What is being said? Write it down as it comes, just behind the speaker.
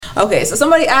Okay, so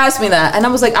somebody asked me that, and I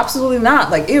was like, absolutely not.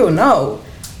 Like, ew, no.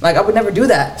 Like, I would never do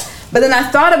that. But then I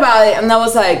thought about it, and I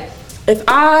was like, if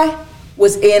I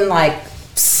was in, like,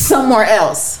 somewhere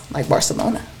else, like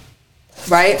Barcelona,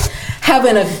 right?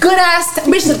 Having a good-ass,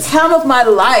 bitch, the time of my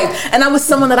life, and I was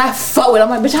someone that I fought with. I'm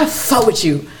like, bitch, I fought with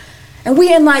you. And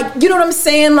we in, like, you know what I'm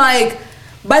saying? Like,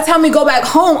 by the time we go back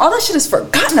home, all that shit is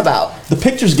forgotten about. The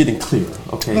picture's getting clearer,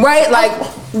 okay? Right? Like,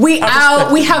 we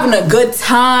out, we having a good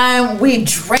time, we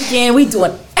drinking, we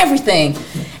doing everything.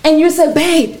 And you said,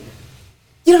 babe,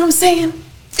 you know what I'm saying?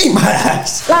 Eat my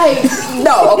ass. Like,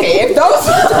 no, okay, if those...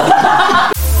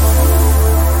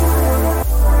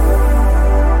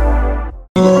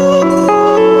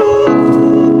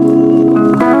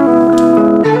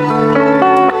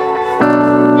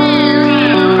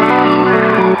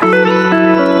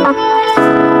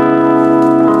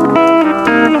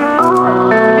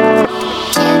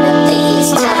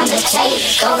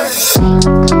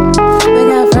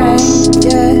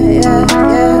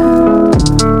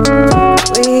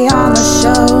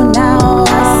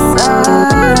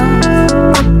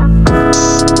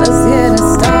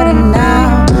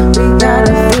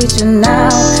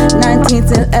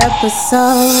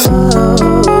 episode.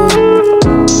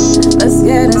 Let's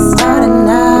get it started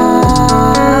now.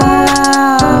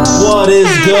 What is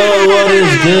good? What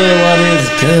is good? What is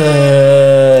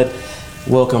good?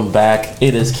 Welcome back.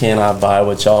 It is Can I Buy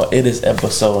with y'all. It is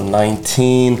episode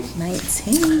 19.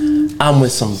 I'm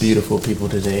with some beautiful people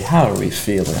today. How are we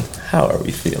feeling? How are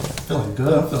we feeling? Feeling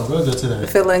good. I'm feeling real good today.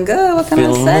 Feeling good. What can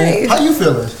I say? How you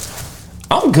feeling?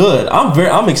 I'm good.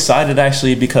 I'm excited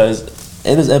actually because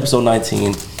it is episode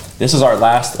 19. This is our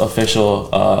last official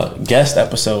guest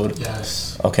episode.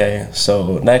 Yes. Okay,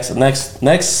 so next. I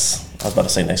was about to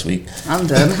say next week. I'm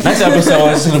done. Next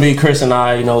episode is gonna be Chris and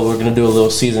I. You know, we're gonna do a little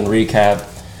season recap.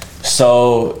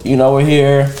 So we're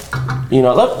here.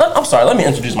 Let me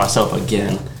introduce myself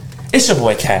again. It's your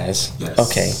boy Kaz. Yes.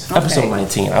 Okay. Episode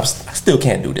 19. I still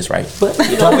can't do this right, but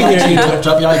drop your IG.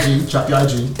 Drop your IG. Drop your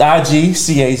IG. IG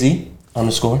CAZ_0.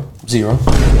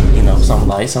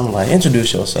 Something like.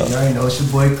 Introduce yourself. You already know it's your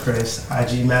boy Chris.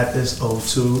 IG Mathis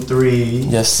 023.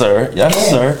 Yes, sir.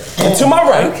 And to my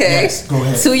right. Okay. Yes, go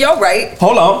ahead. To your right.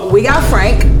 Hold on. We got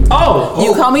Frank. Oh.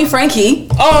 You call me Frankie.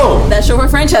 Oh. That's short for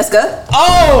Francesca.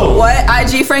 Oh. What?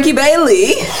 IG Frankie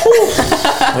Bailey.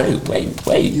 Wait.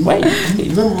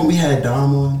 Remember when we had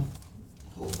Dom on?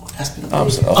 That's been that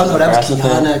was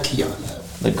Kiana.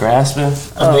 The grasping.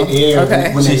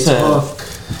 Okay. When she they said. talk.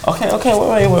 Okay.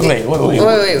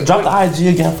 Wait. Drop the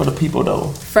IG again for the people though.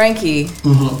 Frankie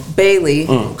Bailey.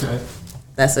 Okay.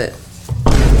 That's it.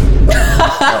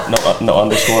 No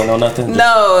underscore, no nothing.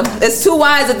 No, it's two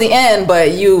Y's at the end,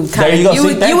 but you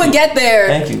would get there.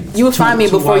 Thank you. You would find me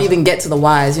before you even get to the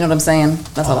Y's. You know what I'm saying?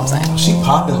 That's all I'm saying. She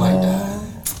popping like that.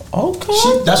 Okay.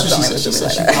 That's what she said. She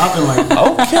said she popping like that.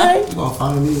 Okay. You gonna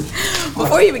find me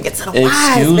before you even get to the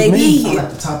Y's, Excuse baby. me. I'm at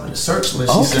the top of the search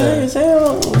list. Okay, She said.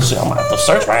 I'm gonna have to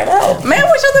search right now. Man,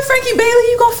 which other Frankie Bailey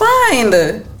you gonna find?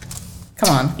 Come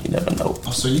on. You never know.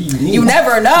 Oh, so you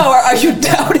never know, or are you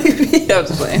doubting me? I'm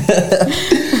just playing.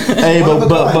 Hey, but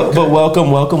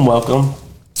welcome.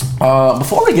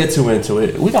 Before we get too into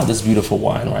it, we got this beautiful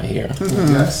wine right here.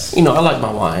 Mm-hmm. Yes. I like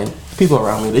my wine. People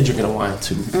around me, they drinking a wine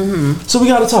too. Mm-hmm. So we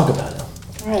got to talk about it.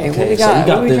 All right, okay, what we got?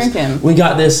 What are we drinking? We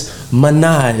got this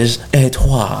Ménage à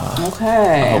Trois.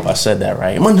 Okay. I hope I said that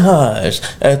right. Ménage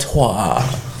à Trois.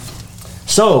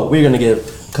 So we're gonna give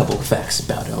a couple of facts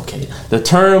about it. Okay, the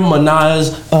term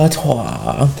Ménage à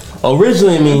Trois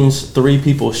originally means three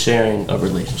people sharing a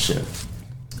relationship.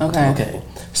 Okay.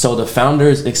 So the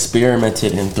founders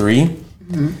experimented in three,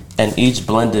 and each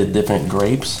blended different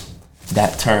grapes.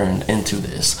 That turned into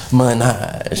this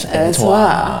Ménage à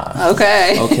Trois.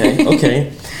 Okay.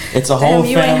 It's a whole.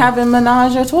 You ain't having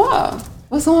Ménage à Trois.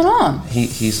 What's going on?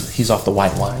 He's off the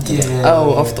white wine today. Yeah.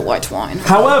 Oh, off the white wine.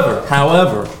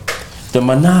 However, the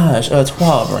Ménage à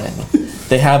Trois brand,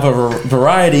 they have a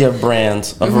variety of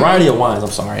brands, variety of wines.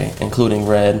 I'm sorry, including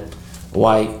red,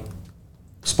 white,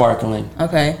 sparkling,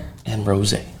 and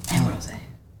rosé.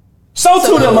 So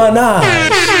to the Ménage à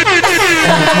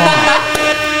Trois.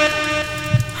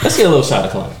 Let's get a little shot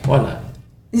o'clock. Why not?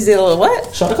 You said a little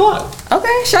what? Shot o'clock.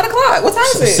 Okay, shot o'clock. What time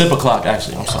is it? Sip o'clock,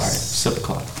 actually. I'm sorry. Sip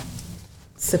o'clock.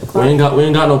 Sip o'clock. We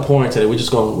ain't got no pouring today. We're just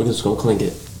gonna clink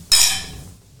it.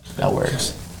 That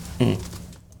works. You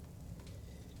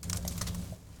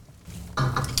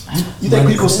think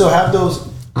people still have those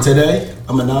today?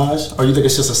 A Ménage, or you think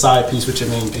it's just a side piece with your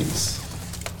main piece?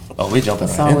 Oh, we jumping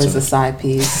it's right into it. It's always a side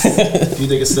piece. Do you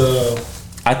think it's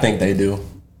I think they do.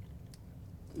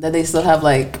 That they still have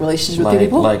like relationships with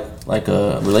people? Like like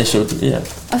a relationship. Yeah.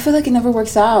 I feel like it never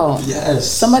works out. Yes.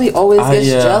 Somebody always gets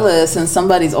jealous, and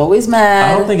somebody's always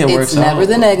mad. I don't think it works out. It's never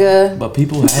the nigga. But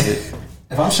people have it.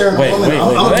 If I'm sharing a woman, wait, I'm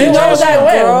wait, gonna be jealous.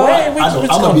 We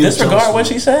gonna disregard what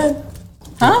she said?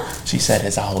 Huh? She said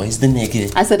it's always the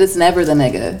nigga. I said it's never the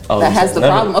nigga that has the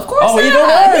never. problem. Of course even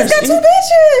not. worse. He's got 2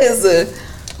 bitches.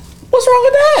 What's wrong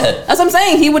with that? That's what I'm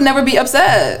saying. He would never be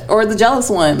upset or the jealous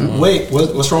one. Wait,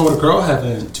 what's wrong with a girl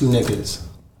having 2 niggas?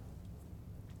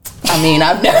 I mean,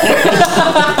 I've never.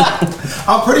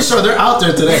 I'm pretty sure they're out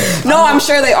there today. No, I'm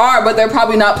sure they are, but they're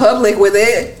probably not public with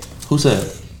it. Who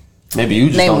said? Maybe you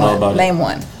just don't know about it. Name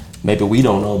one. Maybe we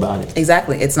don't know about it.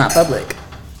 Exactly. It's not public.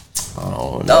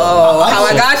 Oh, no. Oh, how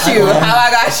I got you.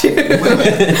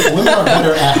 Women are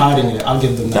better at hiding it. I'll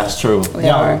give them that. That's true. They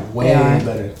are way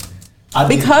better.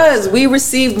 Because we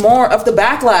receive more of the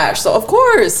backlash. So, of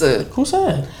course. Who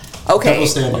said? Okay.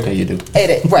 Okay, you do.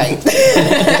 Right.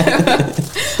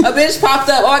 A bitch popped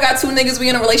up. Oh, I got 2 niggas. We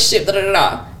in a relationship. Da, da, da,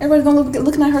 da. Everybody's gonna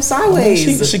looking at her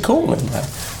sideways. She cool, man.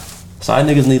 Side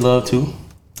niggas need love too.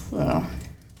 Well,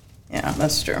 yeah,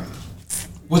 that's true.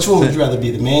 Which one would you rather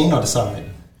be, the main or the side?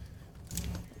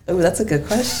 Oh, that's a good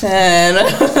question.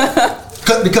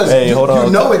 Because hey, hold on.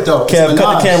 You know it though. Kev,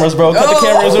 cut the cameras, bro. Cut the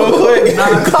cameras real quick.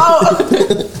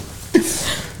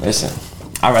 Listen,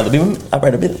 I'd rather be. You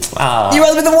rather be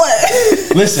the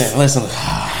what? Listen.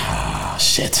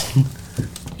 Shit.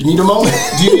 You need a moment.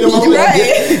 Do you need a moment? Right.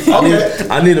 Okay.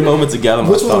 I need a moment to gather my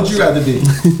thoughts. Which one would you rather be?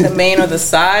 The main or the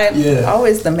side? Yeah.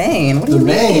 Always the main. What do you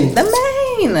mean? The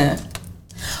main.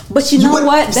 But you know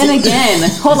what? Then again,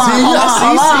 hold on.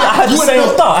 I had the same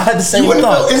thought. You wouldn't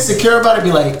feel insecure about it.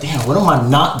 Be like, damn, what am I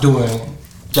not doing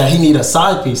that he need a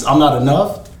side piece? I'm not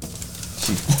enough.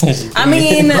 I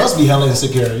mean, girls be hella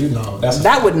insecure. You know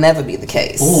that would never be the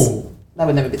case. Ooh. That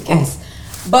would never be the case.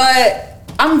 But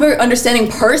I'm a very understanding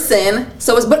person.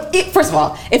 So first of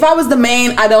all, if I was the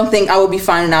main, I don't think I would be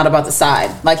finding out about the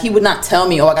side. Like, he would not tell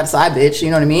me, oh, I got a side bitch. You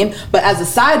know what I mean? But as a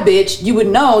side bitch, you would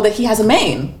know that he has a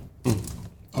main. Okay.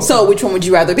 So which one would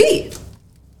you rather be?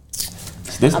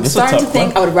 I'm starting to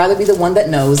think I would rather be the one that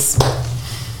knows.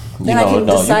 Then I can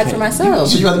decide for myself.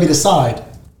 So you'd rather be the side?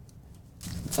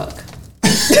 Fuck.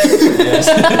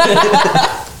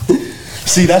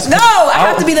 See, that's I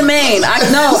have to be the main. I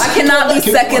cannot be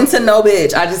second to no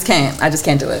bitch. I just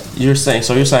can't do it. You're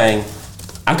saying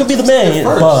I could be the main,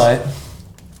 but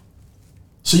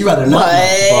so you rather not?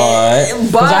 But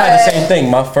because I had the same thing.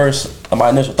 My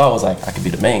initial thought was like I could be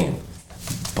the main,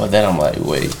 but then I'm like,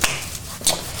 wait,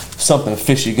 something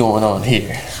fishy going on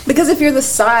here. Because if you're the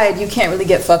side, you can't really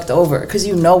get fucked over because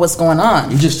you know what's going on.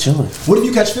 You're just chilling. What if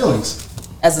you catch feelings?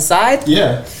 As a side?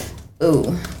 Yeah.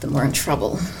 Ooh, then we're in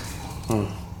trouble.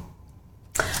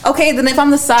 Okay, then if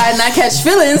I'm the side and I catch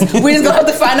feelings, we're just gonna have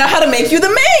to find out how to make you the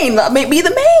main. Be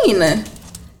the main.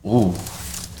 Ooh.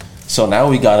 So now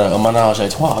we got a menage a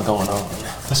trois going on.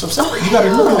 That's what I'm saying. You gotta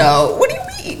know. No. What do you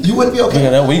mean? You wouldn't be okay.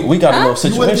 Yeah, we got a little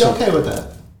situation. You wouldn't be okay with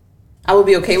that. I would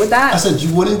be okay with that. I said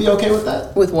you wouldn't be okay with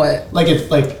that. With what? Like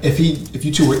if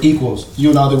you two were equals, you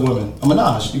and other women, a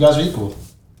menage, you guys are equal.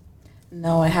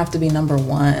 No, I have to be number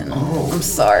one. Oh. I'm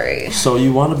sorry. So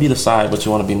you want to be the side, but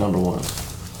you want to be number one.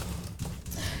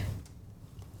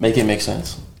 Make it make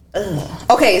sense.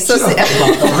 Okay, so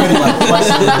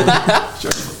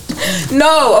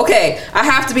no, okay. I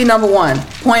have to be number one.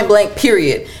 Point blank,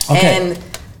 period. Okay. And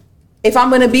if I'm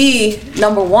gonna be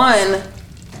number one,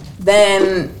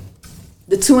 then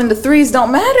the 2 and the 3s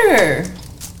don't matter.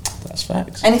 That's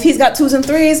facts. And if he's got 2s and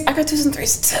 3s, I got 2s and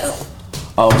 3s too.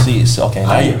 Oh, see, okay.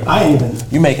 Now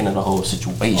you're making it a whole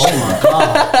situation. Oh my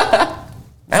god.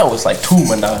 Now it's like 2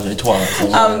 menage a trois.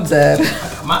 I'm dead.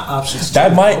 My options.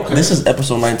 This is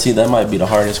episode 19. That might be the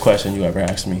hardest question you ever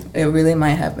asked me. It really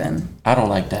might have been. I don't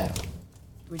like that.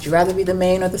 Would you rather be the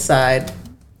main or the side?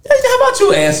 How about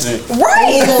you answer it?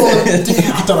 Right.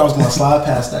 Damn, I thought I was gonna slide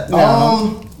past that.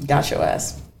 Got your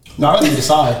ass. No, I'd rather be the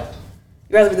side.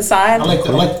 You rather be the side? I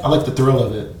like the thrill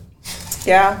of it.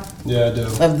 Yeah. Yeah, I do.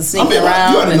 Of the sneaking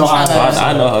around. You already know how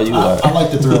I know how you are. I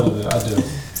like the thrill of it. I do.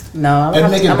 No, I'm gonna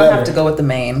have to go with the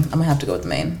main.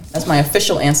 That's my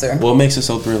official answer. What makes it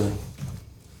so thrilling?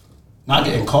 Not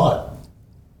getting caught.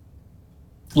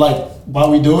 Like,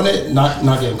 while we doing it, not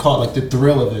getting caught. Like the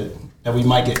thrill of it, that we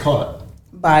might get caught.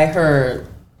 By her.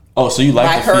 Oh, so you like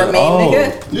by her main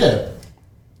nigga? Yeah.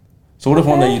 So what if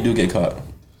one day you do get caught?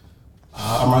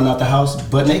 I'm running out the house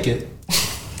butt naked.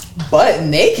 Butt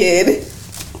naked?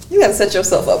 You gotta set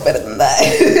yourself up better than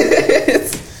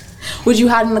that. Would you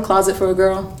hide in the closet for a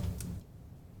girl?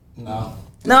 No.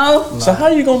 No? So how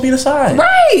are you gonna be the side?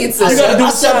 Right. I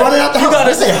said running out the house.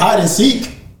 I say hide and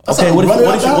seek. Okay,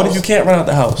 what if you can't run out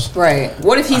the house? Right.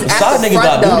 What if he's at Side the nigga front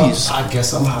got door? duties. I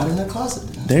guess I'm hiding in the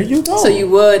closet. There you go. So you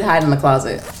would hide in the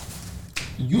closet?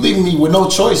 You leaving me with no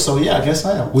choice, so yeah, I guess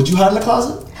I am. Would you hide in the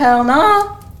closet? Hell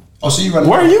no. Oh, so you run?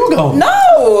 Where are you going?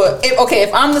 No.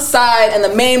 If I'm the side and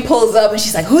the main pulls up and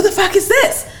she's like, "Who the fuck is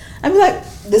this?" I'd be like,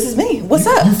 "This is me. What's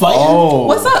up? You fighting? Oh.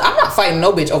 What's up?" I'm not fighting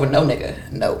no bitch over no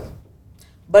nigga. No.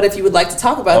 But if you would like to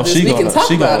talk about this, we can talk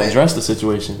She about gonna it. address the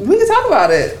situation. We can talk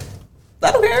about it.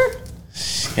 I don't care.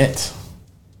 Shit.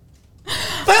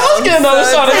 Let's get another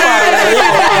shot of fire.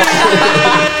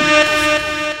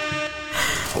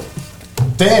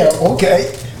 Damn.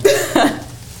 Okay.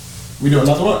 We do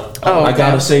another one. Oh, I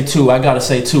gotta say two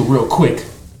real quick.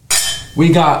 We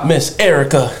got Miss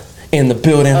Erica in the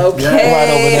building. Okay. Right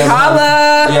over there.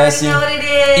 Holla. Yeah, see? know what it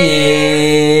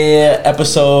is. Yeah.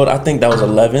 Episode, I think that was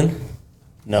 11.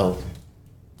 No.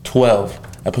 12.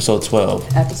 Episode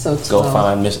 12. Episode 12. Go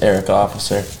find Miss Erica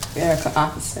Officer. Erica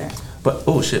Officer. But,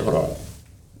 oh shit, hold on.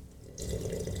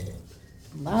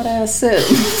 Loud ass sip.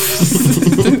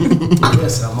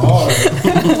 Yes, I'm hard.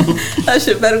 That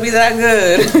shit better be that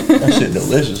good. That shit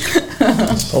delicious.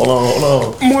 Hold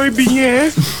on. Muy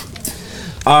bien.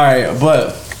 Alright,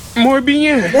 but Muy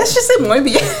bien. Let's just say muy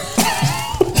bien.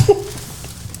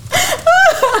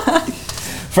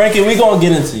 Frankie, we gonna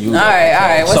get into you. All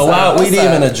right. What's So up? while we What's didn't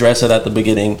up? even address it at the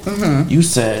beginning, you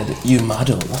said you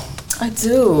model. I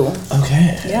do.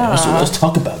 Okay. Yeah. So let's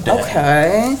talk about that.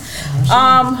 Okay.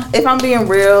 If I'm being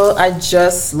real, I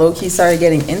just low-key started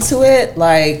getting into it.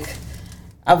 Like,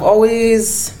 I've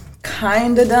always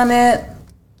kind of done it,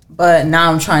 but now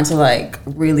I'm trying to, like,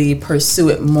 really pursue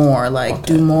it more. Like,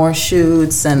 do more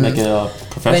shoots and Make it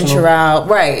professional. venture out.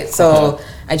 Right. So Okay.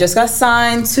 I just got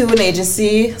signed to an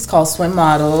agency. It's called Swim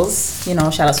Models. You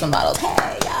know, shout out Swim Models.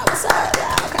 Hey, yeah, what's up?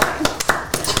 Yeah,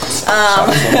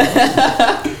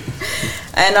 okay.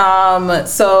 And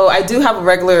so I do have a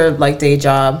regular like day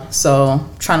job, so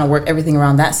trying to work everything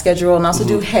around that schedule, and also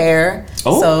do hair.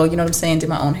 Oh. So you know what I'm saying? Did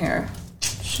my own hair.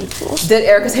 Shit, cool. Did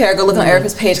Erica's hair? Go look on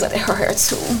Erica's page. Got her hair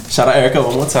too. Shout out Erica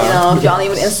one more time. You know, if y'all need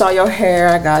me to install your hair,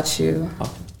 I got you.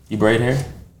 You braid hair?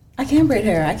 I can braid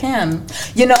hair. I can.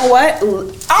 You know what?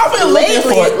 I've been looking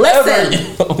for it.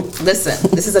 Listen.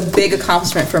 This is a big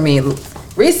accomplishment for me.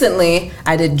 Recently,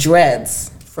 I did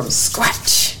dreads from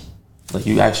scratch. Like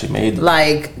you actually made them.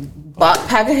 Like, bought a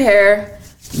pack of hair,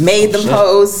 made them shit.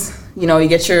 pose. You know, you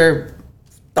get your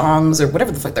thongs or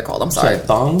whatever the fuck they're called. I'm sorry. Said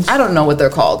thongs? I don't know what they're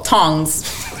called. Tongs.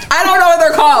 I don't know what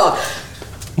they're called.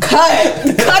 Cut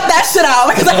that shit out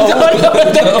because I don't know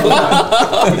what they're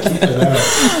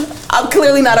called. I'm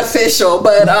clearly not official,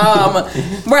 but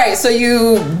right. So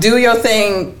you do your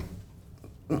thing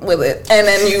with it, and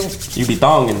then you be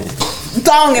thonging it.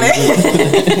 donging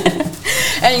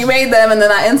it, and you made them, and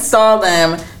then I installed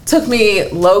them. Took me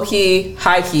low key,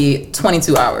 high key,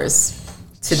 22 hours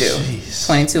to do. Jeez.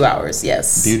 22 hours,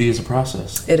 yes. Beauty is a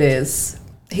process. It is.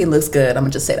 He looks good. I'm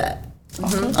gonna just say that.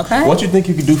 Okay. What you think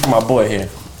you could do for my boy here?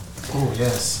 Oh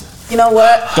yes. You know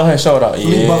what? Go ahead, show it out.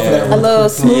 me buff that A little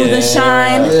smooth Yeah. and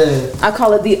shine. Yeah. I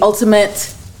call it the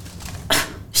ultimate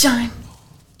shine.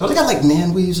 Don't they got like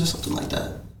man weaves or something like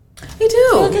that? You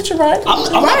do. Get you right. I'm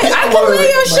Right, not putting- I can lay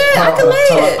your shit. I can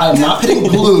lay it. I'm not putting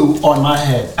glue on my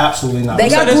head. Absolutely not. They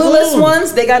got said it's glueless glue.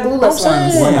 ones. They got glueless saying.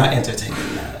 ones. We're not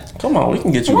entertaining that. Come on, we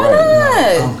can get you Why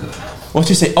right. not? I'm good. What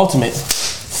you say? Ultimate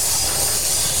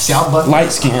See, I'll buff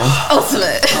light skin.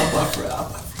 Ultimate. I'll buff it.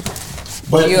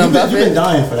 But You you've gonna buff been it?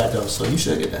 dying for that though, so you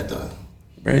should get that done.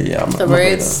 Yeah, I'm The I'm gonna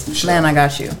braids, put man, I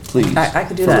got you. Please. I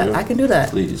could do For that. real. I can do that.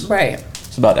 Please. Right.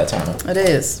 It's about that time. It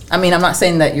is. I mean, I'm not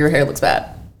saying that your hair looks bad.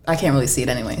 I can't really see it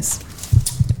anyways.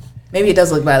 Maybe it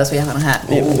does look bad. That's why you have on a hat.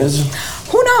 Yeah, that's-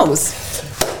 Who knows?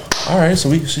 all right,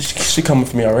 so she coming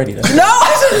for me already. That's No.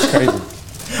 crazy.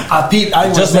 I peeped.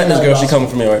 I Just met this girl. She coming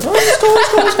for me already. It's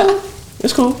cool.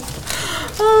 It's cool.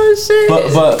 Oh shit.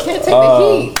 But Can't take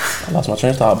the heat. I lost my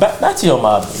train of thought. Back to your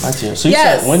model. Back to your. So you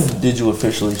Yes. said, when did you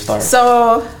officially start?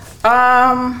 So,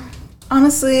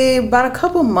 honestly, about a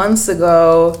couple months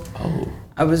ago, Oh.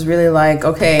 I was really like,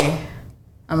 okay,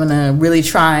 I'm gonna really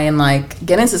try and like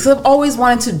get into this. 'Cause I've always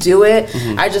wanted to do it.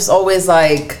 Mm-hmm. I just always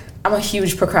like, I'm a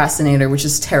huge procrastinator, which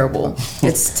is terrible.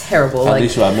 It's terrible. At Like,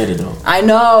 least you admitted though. I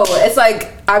know. It's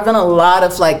like I've done a lot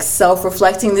of like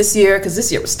self-reflecting this year because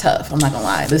this year was tough. I'm not gonna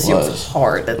lie. This year was was.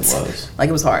 hard. It was. Like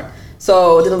it was hard.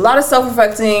 So did a lot of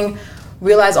self-reflecting,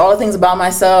 realized all the things about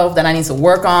myself that I need to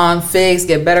work on, fix,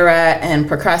 get better at, and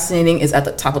procrastinating is at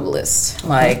the top of the list.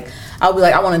 Like I'll be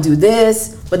like, I want to do this,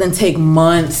 but then take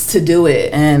months to do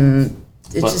it, and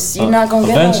it's But, just you're not gonna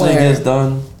get eventually nowhere. it gets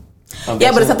done.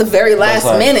 Yeah, but it's at the very last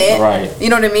minute. Right. You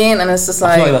know what I mean? And it's just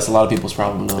I feel like that's a lot of people's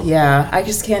problem, though. Yeah, I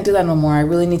just can't do that no more. I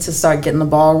really need to start getting the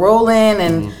ball rolling.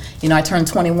 And, I turned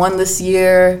 21 this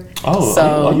year. Oh,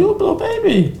 so. Are you a little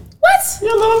baby? What? We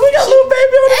got a little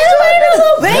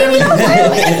baby on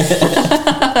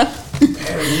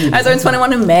I turned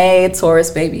 21 in May.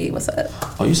 Taurus baby. What's up?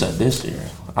 Oh, you said this year.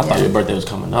 I thought your birthday was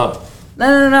coming up.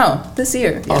 No. This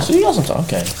year. Yeah. Oh, so you got some time.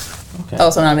 Okay. Oh,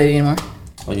 so I'm not a baby anymore.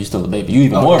 Oh, you still a baby. You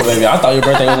even more of a baby. I thought your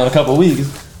birthday was in a couple of weeks.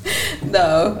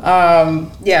 No.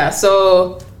 Yeah,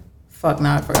 so fuck,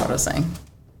 now I forgot what I was saying.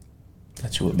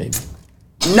 That you a baby.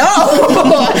 No!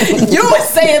 You were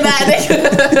saying that,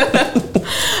 nigga.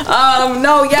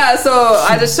 No, yeah, so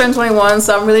I just turned 21,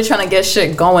 so I'm really trying to get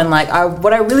shit going. Like,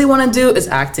 what I really want to do is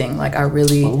acting. Like, I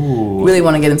really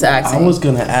want to get into acting. I was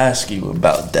going to ask you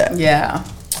about that. Yeah.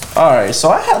 All right, so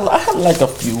I had like a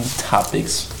few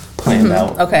topics planned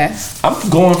out. Okay. I'm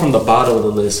going from the bottom of the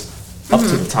list up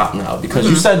to the top now because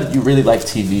you said you really like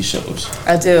TV shows.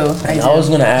 I do. And I was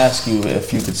going to ask you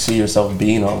if you could see yourself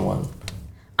being on one.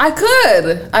 I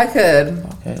could. Okay.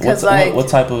 What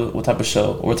type of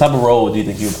show or what type of role do you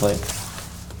think you would play?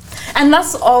 And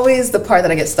that's always the part that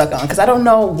I get stuck on because I don't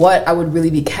know what I would really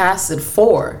be casted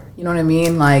for. You know what I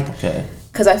mean? Like,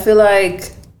 because I feel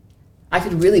like I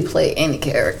could really play any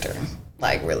character.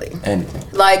 Like, really. Anything.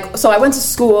 Like, so I went to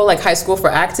school, like high school for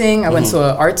acting. I went to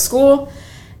an art school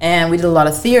and we did a lot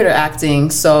of theater acting.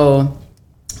 So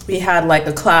we had like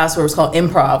a class where it was called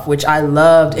improv, which I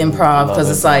loved improv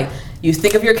because it's like, you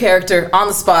think of your character on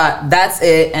the spot, that's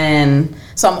it, and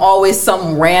so I'm always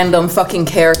some random fucking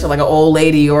character, like an old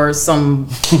lady or some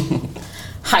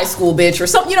high school bitch or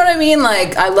something, you know what I mean?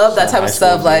 Like, I love that type of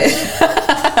stuff, like,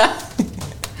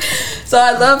 so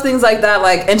I love things like that,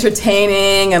 like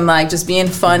entertaining and like just being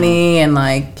funny and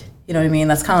like, you know what I mean?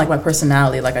 That's kind of like my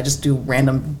personality, like I just do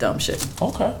random dumb shit.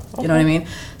 Okay. You know what I mean?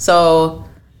 So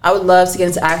I would love to get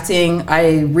into acting.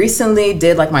 I recently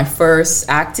did like my first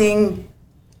acting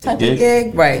type of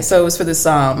gig, right? So it was for this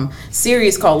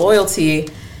series called Loyalty,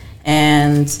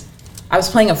 and I was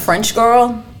playing a French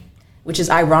girl, which is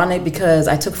ironic because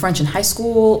I took French in high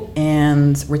school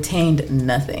and retained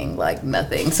nothing.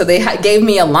 So they gave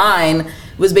me a line.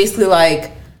 It was basically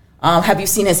like, "Have you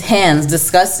seen his hands?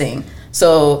 Disgusting."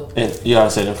 So you gotta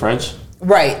say it in French,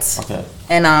 right? Okay,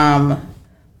 and I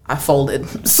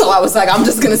folded, so I was like, I'm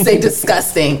just gonna say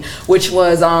disgusting, which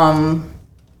was I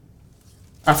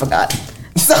forgot.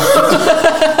 So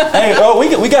hey,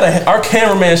 we got our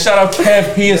cameraman. Shout out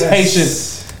Kev. He is patient.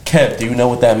 Kev, do you know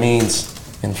what that means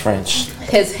in French?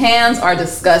 His hands are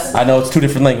disgusting. I know it's two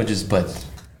different languages, but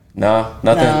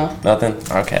nothing.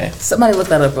 Okay. Somebody look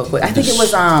that up real quick. I think it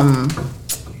was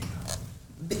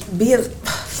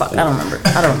fuck. I don't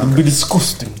remember. Be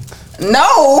disgusting.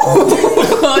 No,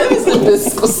 it wasn't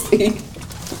disgusting.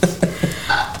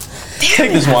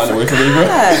 Take this wine away from me, bro.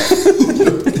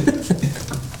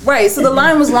 Right, so the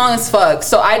line was long as fuck.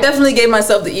 So I definitely gave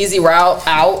myself the easy route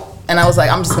out, and I was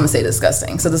like, I'm just gonna say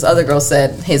disgusting. So this other girl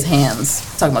said his hands,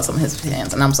 talking about some of his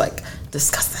hands, and I was like,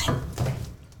 disgusting.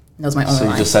 That was my only line.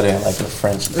 So you just said it in like a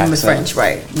French accent. In the French,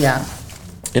 right? Yeah.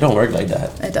 It don't work like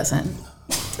that. It doesn't.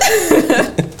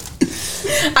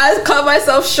 I caught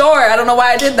myself short. I don't know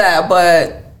why I did that,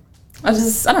 but I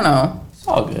don't know. It's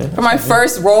all good. For my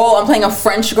first role, I'm playing a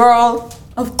French girl.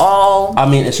 Of all, I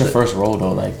mean, it's your first role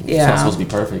though. Like, it's not supposed to be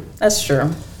perfect. That's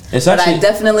true. It's actually, but I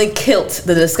definitely killed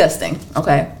the disgusting.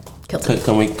 Okay, killed it.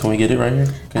 Can we get it right here?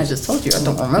 I just told you I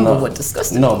don't remember what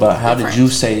disgusting. No, but how did you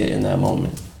say it in that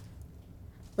moment?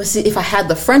 But see, if I had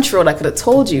the French word, I could have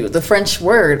told you the French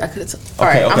word. I could have.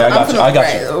 Okay, I got you. I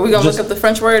got you. Are we gonna look up the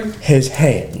French word? His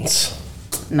hands.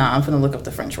 Nah, I'm gonna look up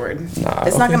the French word. Nah,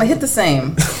 it's not gonna hit the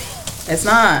same. It's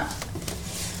not.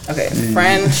 Okay,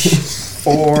 French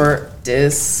for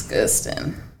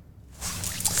disgusting.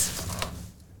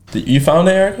 You found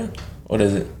it, Erica? What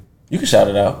is it? You can shout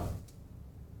it out.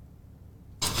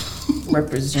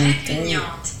 Representing. Wait.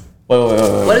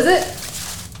 What is it?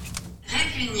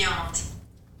 Répugnante.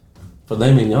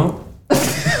 Filet mignon?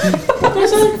 What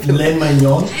is it? Filet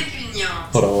mignon?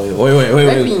 Répugnante. Hold on, wait.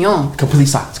 Répugnon. Complete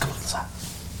silence.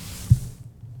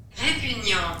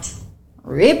 Répugnante.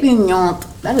 Répugnant.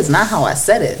 That is not how I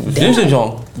said it.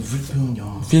 Répugnant.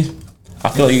 I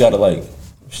feel like you gotta like.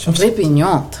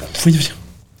 Répugnant.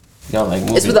 You gotta like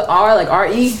move it's with the R, like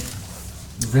R-E.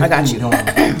 I got you.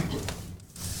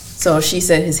 So she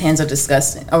said his hands are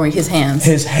disgusting. Oh, his hands.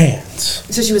 His hands.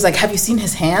 So she was like, "Have you seen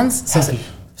his hands?" So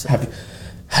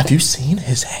have you seen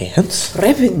his hands?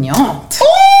 Répugnant.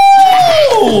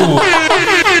 Oh!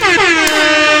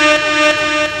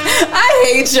 I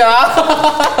hate y'all.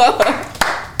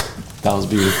 That was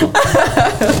beautiful.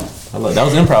 That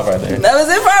was improv right there. That was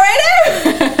improv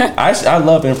right there. I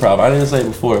love improv. I didn't say it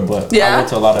before, but Yeah? I went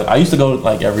to a lot of. I used to go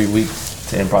like every week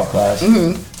to improv class.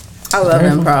 I love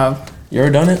improv. You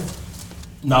ever done it?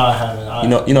 No, I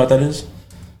haven't. You know what that is?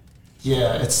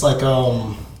 Yeah, it's like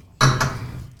no,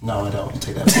 I don't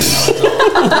take that.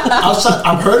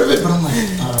 I've heard of it, but I'm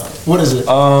like, what is it?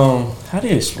 How do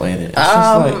you explain it? It's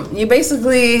just like, You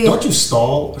basically Don't you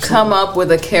stall? come up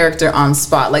with a character on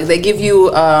spot. Like they give you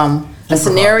a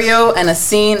scenario and a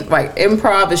scene. Right,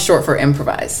 improv is short for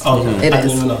improvise. Okay, It I is.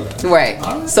 didn't even know that. Right.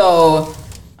 Alright. So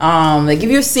they give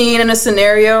you a scene and a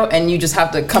scenario, and you just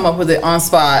have to come up with it on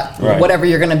spot, Right. whatever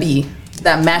you're gonna be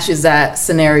that matches that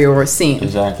scenario or scene.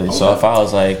 exactly. So if I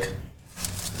was like,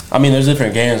 I mean, there's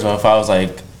different games, but if I was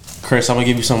like, Chris, I'm gonna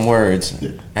give you some words,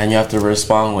 and you have to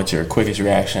respond with your quickest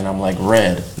reaction. I'm like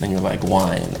red, then you're like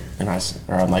wine,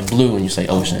 or I'm like blue, and you say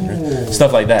ocean, or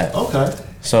stuff like that. Okay.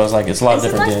 So it's like it's a lot Is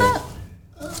of it different like games. that?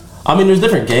 I mean, there's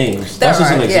different games. There That's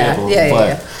just an are, yeah. example, Yeah, but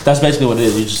yeah. that's basically what it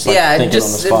is. You just like thinking on the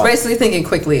just spot, basically thinking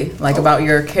quickly, like about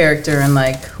your character and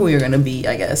like who you're gonna be,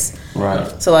 I guess.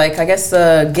 right? So like I guess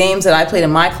the games that I played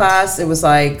in my class, it was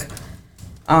like,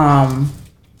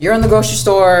 you're in the grocery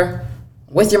store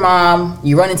with your mom,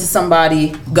 you run into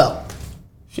somebody, go.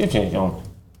 Shit, can't go.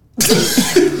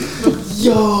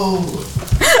 Yo.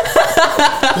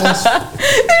 That's,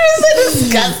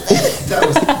 Disgusting.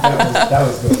 that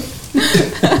was good.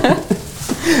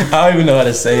 I don't even know how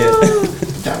to say it.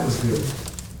 That was good.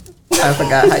 I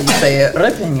forgot how you say it.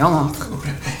 Repignon.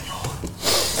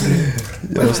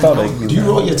 Stop it. Do you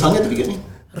roll your tongue at the beginning?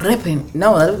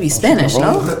 No, that would be Spanish,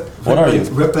 no? What are you?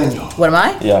 Repeño. What am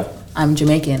I? Yeah. I'm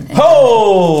Jamaican.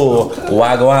 Oh,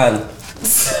 wagwan.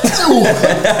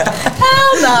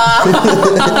 Hell no.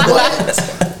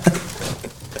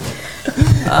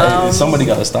 Hey, somebody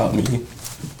gotta stop me.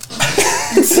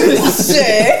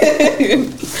 Shit.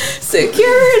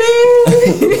 Security.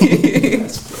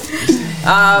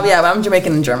 Yeah, but I'm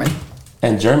Jamaican and German.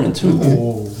 And German too.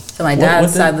 Oh. So my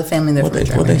dad's side of the family, they're What from they,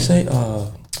 Germany. what they say?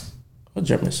 What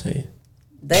Germans say?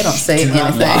 They don't say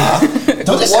anything.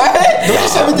 Don't they say, What? don't they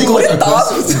say everything like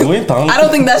aggressive? I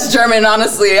don't think that's German,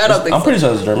 honestly. I don't think I'm so. pretty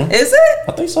sure it's German. Is it?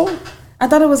 I think so. I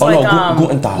thought it was Oh like, no,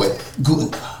 guten Tag. Wait,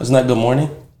 good. Isn't that good morning?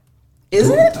 is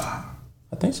it?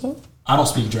 I think so. I don't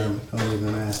speak German. Don't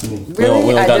even ask me. Really?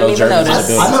 we don't I got no didn't even Germans in the notice.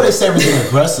 building. I know they say everything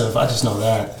aggressive. I just know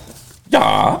that.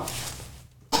 Yeah.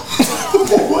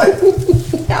 What?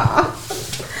 Yeah.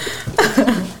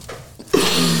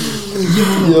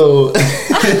 Yo.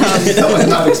 I was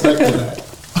not expecting that.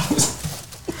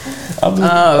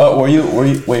 Were you?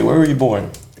 Wait, where were you born?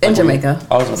 In Jamaica.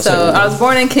 I was about to say, So I was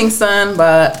born in Kingston,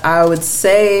 but I would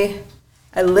say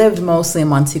I lived mostly in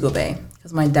Montego Bay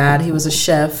because my dad, he was a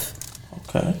chef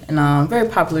Okay. and very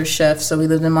popular chef. So we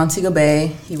lived in Montego Bay.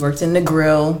 He worked in the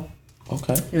grill,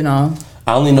 Okay. you know.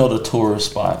 I only know the tourist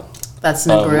spot. That's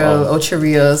the grill,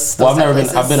 Ocherios. Well, I've never been.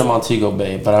 I've been to Montego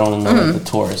Bay, but I only know Mm-hmm. like, the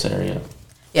tourist area.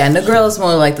 Yeah, and the grill is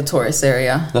more like the tourist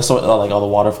area. That's what, like all the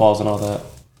waterfalls and all that.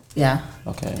 Yeah.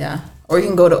 Okay. Yeah. Or you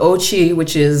can go to Ochi,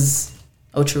 which is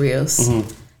Ocherios. Mm-hmm.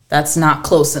 That's not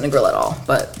close to the grill at all,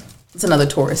 but it's another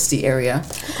touristy area.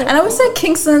 And I would say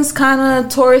Kingston's kind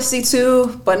of touristy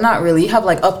too, but not really. You have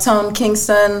like uptown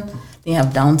Kingston, then you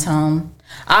have downtown.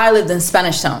 I lived in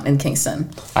Spanish Town in Kingston.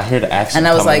 I hear the accent And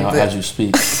I was coming like out as you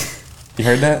speak. You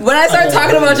heard that? When I started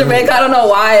talking about Jamaica, I don't know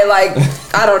why. Like,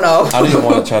 I don't know. I don't even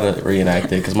want to try to reenact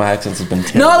it because my accents have been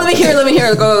terrible. No, let me hear it. Let me hear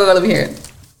it. Go, let me hear it.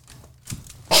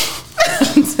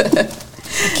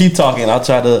 Keep talking. I'll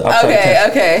try to.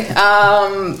 Okay. I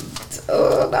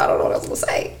don't know what I was gonna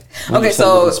say. Okay,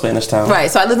 so Spanish Town. Right.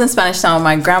 So I lived in Spanish Town.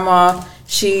 My grandma,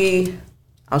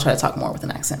 I'll try to talk more with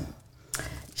an accent.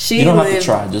 You don't have to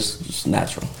try. Just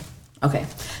natural. Okay.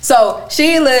 So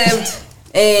she lived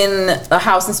in a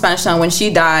house in Spanish Town. When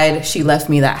she died, she left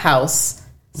me that house.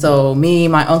 So me,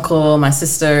 my uncle, my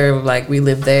sister, like we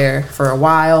lived there for a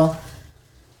while.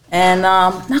 And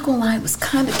not gonna lie, it was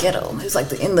kind of ghetto. It was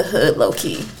like in the hood, low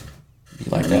key. You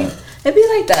like that? It'd be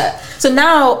like that. So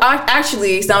now, now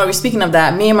that we're speaking of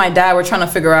that, me and my dad were trying to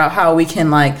figure out how we can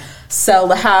like sell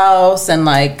the house and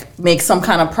like make some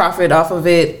kind of profit off of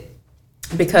it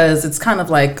because it's kind of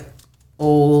like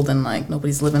old and like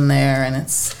nobody's living there and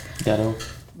it's Ghetto.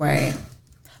 right.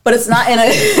 But it's not in a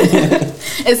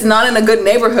it's not in a good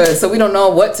neighborhood, so we don't know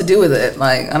what to do with it.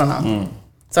 Like I don't know.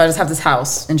 So I just have this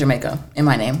house in Jamaica in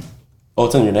my name. Oh,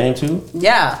 it's in your name too?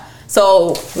 Yeah.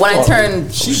 So when I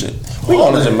turned Shit. We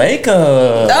going to Jamaica. to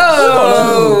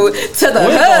the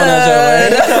We're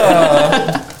hood. going to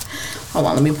Jamaica. Hold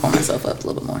on, let me pull myself up a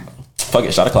little bit more. Fuck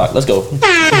it, shot o'clock. Let's go. Shot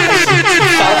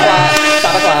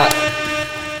o'clock.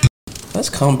 I let's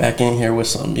come back in here with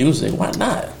some music. Why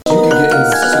not? You can get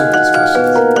into serious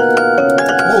questions.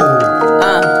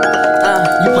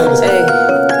 You play this. Hey.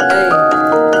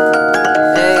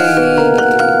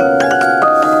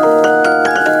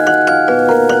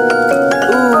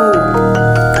 Ooh.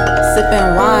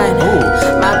 Sipping wine. Ooh.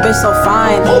 My bitch so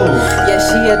fine. Ooh. Yeah,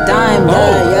 she a dime.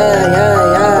 Ooh.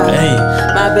 Yeah. Hey,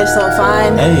 My bitch so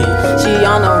fine. hey, She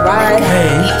on the ride.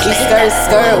 hey, She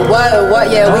skirt. What?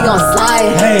 Yeah, we gon'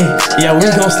 slide. hey. Yeah, we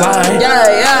gon' slide.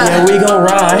 Yeah, we gon'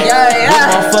 ride. Yeah. With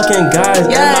my fucking guys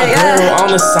and my girl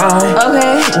on the side.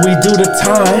 Okay. We do the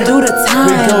time. Do the time.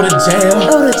 We go to jail.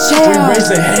 Go to jail. We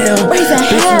raising hell. Raising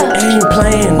Bitch, hell. you ain't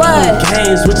playing What? no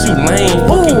games with you lame.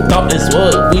 Fuck you thought this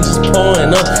was. We just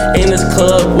pulling up in this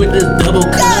club with this double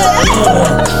cup.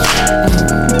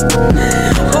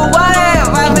 What?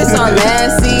 My bitch on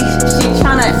nasty. She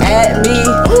tryna add me.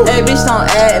 Hey, bitch don't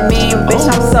add me. Bitch,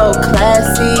 I'm so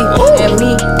classy. And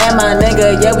me and my nigga,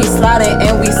 yeah, we sliding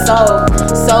and we so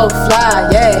fly,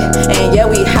 yeah. And yeah,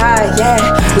 we high, yeah.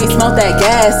 We smoke that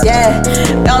gas, yeah.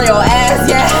 On your ass,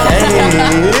 yeah.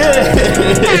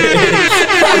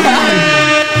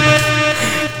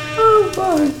 Oh,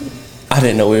 boy. I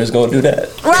didn't know we was gonna do that.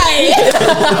 Right.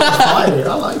 Fire.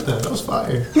 I like that. That was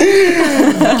fire.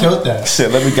 You killed that.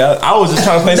 Shit, let me go. I was just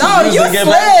trying to play some No, music you and get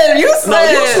slid. back. You slid. No,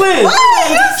 you slid.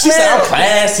 What? She said I'm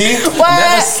classy, What?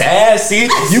 never sassy.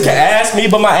 You can ask me,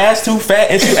 but my ass too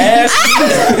fat if you ask me.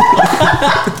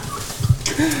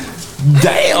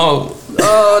 Damn.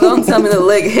 Oh, don't tell me the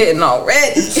leg hitting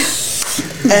already.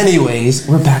 Anyways,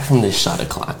 we're back from this shot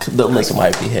o'clock. The lick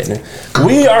might be hitting.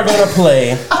 We are gonna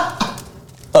play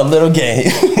a little game.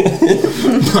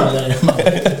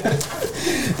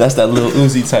 That's that little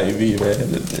Uzi type V,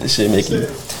 man. That shit make you.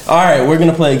 All right, we're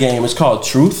gonna play a game. It's called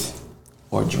Truth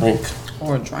or Drink.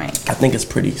 Or drink. I think it's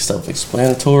pretty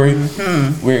self-explanatory.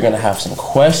 We're gonna have some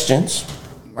questions.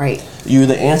 Right. You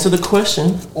either answer the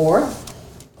question Or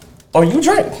you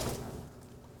drink.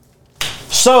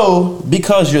 So,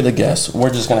 because you're the guest,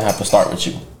 we're just gonna have to start with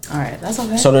you. all right, that's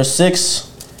okay. So there's 6.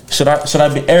 Should I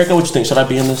be Erica? What you think? Should I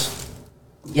be in this?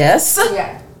 yes.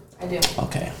 Yeah, I do.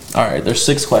 Okay. All right. There's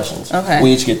 6 questions. Okay.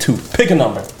 We each get 2. Pick a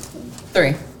number.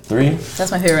 3. 3.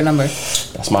 That's my favorite number.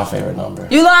 That's my favorite number.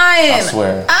 You lying? I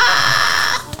swear.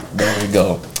 There we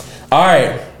go. All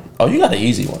right. Oh, you got an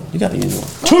easy one.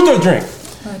 Truth or drink?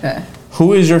 Okay.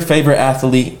 Who is your favorite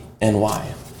athlete and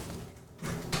why?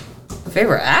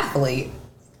 Favorite athlete?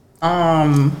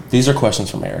 These are questions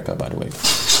from Erica, by the way.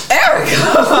 Erica.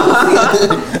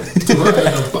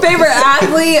 Favorite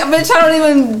athlete? Bitch,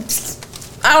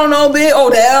 I don't know, bitch.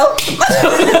 Odell.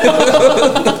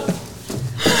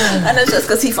 And it's just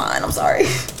because he fine. I'm sorry.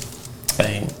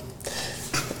 Hey,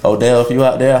 Odell, if you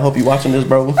out there, I hope you watching this,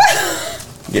 bro.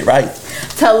 Get right.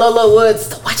 Tell Lola Woods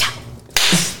to watch out.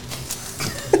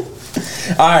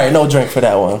 All right, no drink for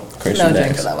that one. Chris, No you drink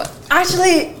next. for that one.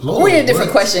 Actually, Lola we need a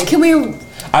different Woods. question. Can we?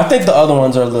 I think the other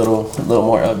ones are a little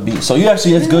more upbeat. So you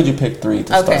actually, it's good you picked 3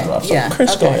 to Okay, start off. So yeah,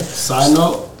 Chris, go okay. ahead. Side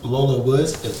note, Lola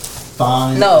Woods is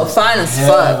fine. No, fine as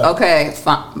hell. fuck. Okay,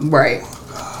 fine. Right.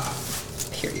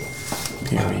 Period.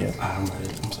 Period. I'm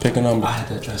ready. I'm sorry. Pick a number. I had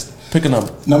to address that. Pick a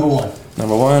number. Number 1.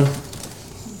 Number 1.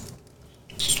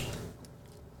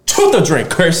 Truth or drink,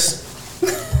 Chris?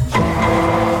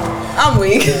 I'm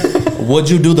weak. Would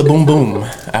you do the boom boom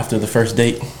after the first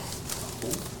date?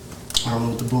 I don't know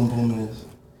what the boom boom is.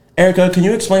 Erica, can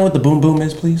you explain what the boom boom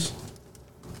is, please?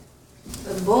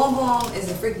 The boom boom is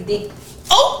a freaky dick.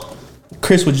 Oh,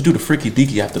 Chris, would you do the freaky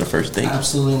deaky after the first date?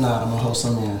 Absolutely not. I'm a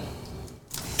wholesome man.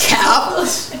 cap.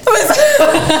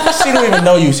 She don't even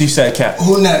know you. She said cap.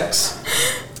 Who next?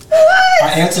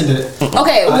 I answered it.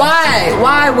 Okay, why?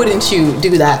 Why wouldn't you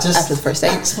do that after the first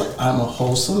date? I'm a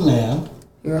wholesome man.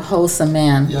 You're a wholesome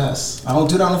man. Yes. I don't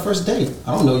do that on the first date.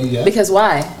 I don't know you yet. Because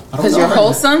why? I don't Because know you're her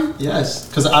wholesome? yet. Yes.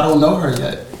 Because I don't know her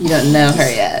yet. You don't know her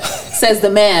yet. Says the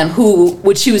man who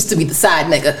would choose to be the side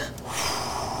nigga.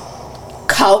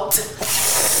 Cult.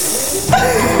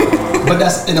 But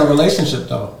that's in a relationship,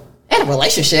 though. In a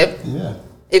relationship. Yeah.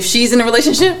 If she's in a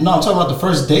relationship? No, I'm talking about the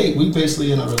first date. We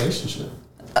basically in a relationship.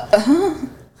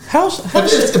 How it's a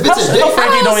date-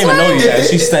 Frankie don't even know you yet? If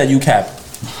She it- said you cap.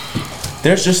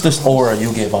 There's just this aura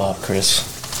you give off, Chris.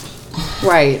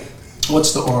 Right.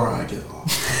 What's the aura I give off?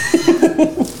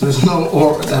 There's no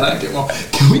aura that I give off.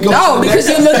 Can we go? No, to the because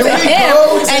next- you looked can at we him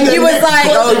go to and the you was next like,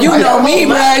 oh, question? you know me,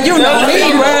 bruh. You know me,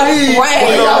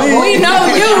 bruh. We know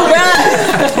you,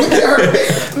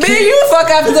 bruh. Man, you fuck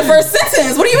after the first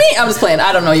sentence. What do you mean? I'm just playing.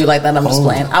 I don't know you like that. I'm just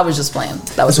playing. I was just playing.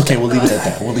 That was It's okay. We'll leave it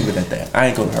at that. I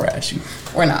ain't gonna harass you.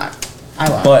 We're not. I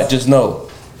won't. But just know,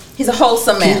 He's a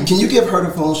wholesome man. Can you give her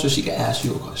the phone so she can ask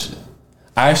you a question?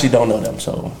 I actually don't know them,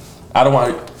 so I don't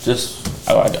want to just.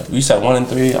 You said 1 and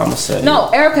 3. I'm gonna say No,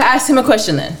 Erica asked him a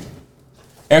question then.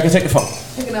 Erica, take the phone.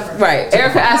 Pick a number. Right.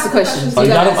 Erica asked the question. Oh, you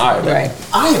got him? ask- All right. Right.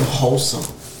 I am wholesome.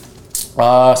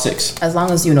 6. As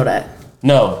long as you know that.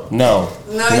 No. No,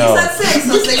 you said 6,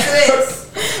 so 6 it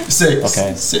is. 6.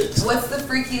 Okay. 6. What's the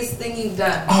freakiest thing you've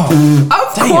done?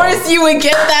 Of course you would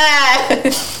get that.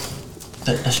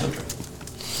 That's your drink.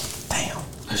 Damn.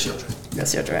 That's your drink.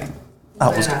 That's your drink. I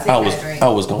was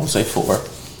gonna say 4.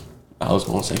 I was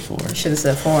gonna say 4. Should have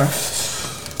said 4.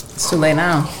 It's too late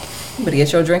now. You better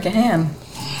get your drink in hand.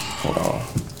 Hold on.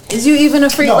 Is you even a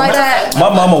freak like that?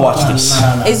 My mama watched this.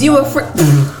 Is you a freak?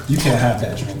 You can't have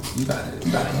that drink. You gotta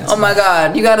answer. Oh my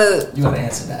God! You gotta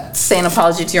Answer that. say an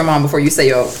apology to your mom before you say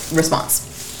your response.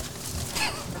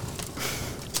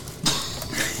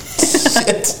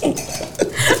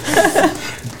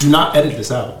 Do not edit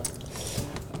this out.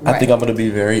 I think I'm gonna be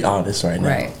very honest right now.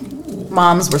 Right.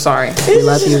 Moms, we're sorry. We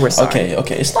love you. We're sorry.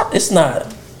 Okay. It's not.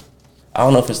 I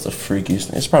don't know if it's the freakiest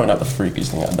thing. It's probably not the freakiest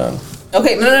thing I've done.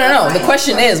 Okay. No. The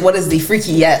question is, what is the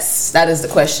freaky yes? That is the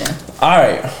question. All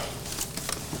right.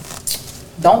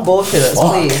 Don't bullshit us,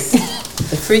 Fuck. please.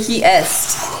 The freaky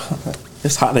est.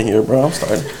 It's hot in here, bro. I'm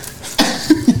starting.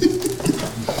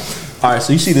 All right.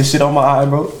 So you see this shit on my eye,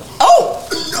 bro? Oh!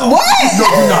 What? No,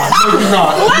 you're not.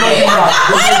 No, you're not.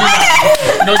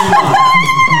 No, you're not.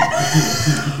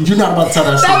 You're not about to tell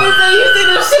that That story. was the you see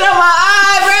this shit on my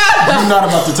eye, bro. You're not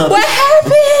about to tell What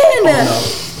that. happened?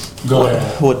 Go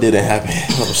ahead. What didn't happen?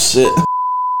 Oh shit.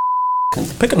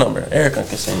 Pick a number. Erica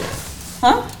can say it.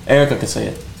 Huh? Erica can say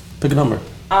it. Pick a number.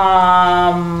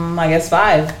 I guess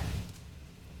 5.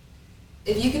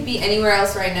 If you could be anywhere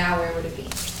else right now, where would it be?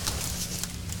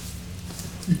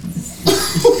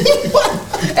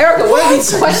 Erica, what are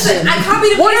these questions? I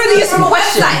copied What are these from a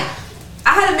questions? website.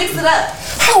 I had to mix it up.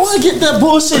 How I get that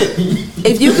bullshit?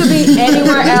 If you could be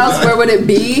anywhere else, where would it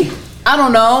be? I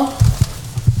don't know.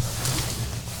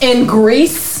 In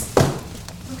Greece.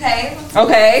 Okay.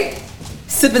 Okay.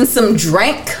 Sipping some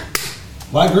drink.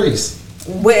 Why Greece?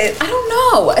 With I don't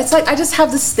know. It's like I just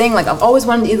have this thing. Like I've always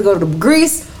wanted to either go to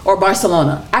Greece or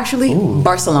Barcelona. Actually,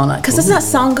 Barcelona. Because doesn't that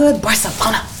sound good?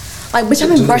 Barcelona. Like, bitch,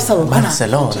 I'm in Barcelona.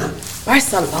 Barcelona.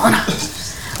 Barcelona.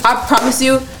 I promise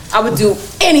you, I would do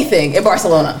anything in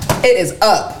Barcelona. It is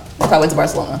up if I went to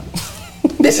Barcelona.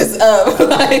 This is up.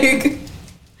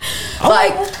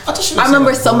 Like, I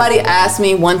remember somebody asked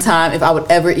me one time if I would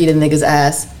ever eat a nigga's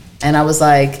ass. And I was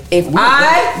like, if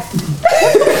I...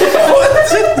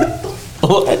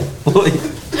 What?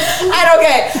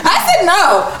 Okay. I said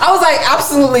no. I was like,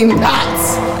 absolutely not.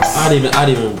 I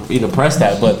didn't even press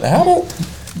that, but how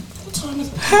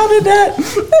did that?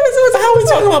 How we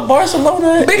talking about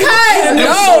Barcelona? Because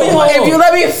if you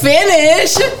let me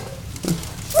finish.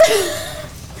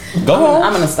 Go on.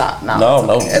 I'm gonna stop now.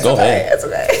 No, It's go okay. ahead. It's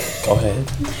okay. Go ahead.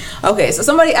 Okay, so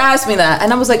somebody asked me that,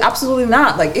 and I was like, absolutely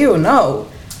not. Like, ew, no.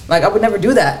 Like, I would never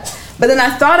do that. But then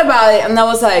I thought about it, and I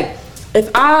was like,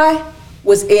 if I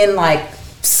was in like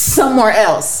somewhere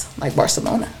else, like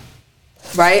Barcelona,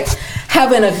 right?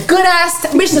 Having a good ass,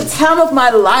 bitch, the time of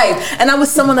my life. And I was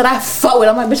someone that I fought with.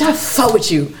 I'm like, bitch, I fought with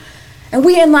you. And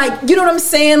we in like, you know what I'm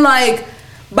saying? Like,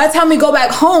 by the time we go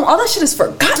back home, all that shit is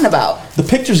forgotten about. The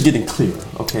picture's getting clearer,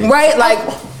 okay? Right? Like,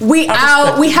 we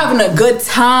out, we having a good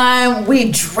time, we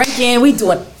drinking, we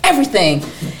doing everything.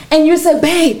 And you said,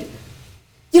 babe,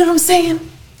 you know what I'm saying?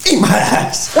 Eat my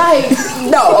ass. Like,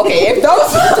 no, okay, if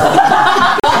those...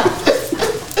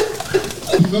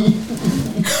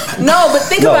 No, but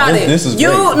think about it. This is you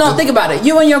great. no, think about it.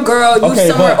 You and your girl, you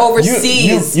somewhere but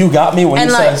overseas. You got me when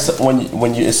And you like- said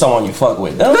when you it's someone you fuck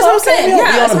with. That's what I'm saying. We Yeah,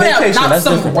 on that's a what I'm vacation. not That's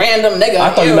some different. random nigga. I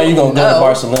thought you meant you gonna go to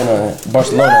Barcelona.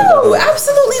 No,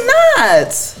 absolutely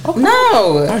not.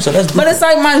 No. Alright, so that's but it's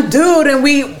like my dude, and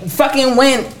we fucking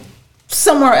went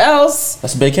somewhere else.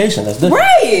 That's a vacation. That's different.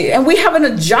 Right, and we having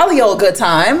a jolly old good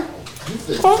time.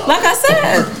 Like I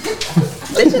said,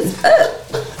 it's just up.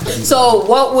 So,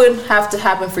 what would have to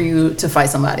happen for you to fight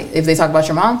somebody if they talk about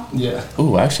your mom? Yeah.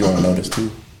 Ooh, I actually want to know this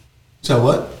too. So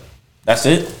what? That's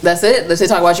it. That's it. If they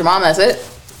talk about your mom, that's it.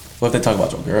 What if they talk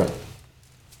about your girl?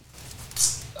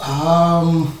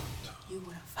 You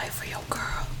wouldn't fight for your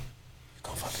girl. You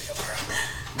gonna fight for your girl?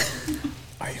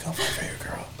 Are you gonna fight for your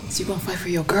girl? Is you gonna fight for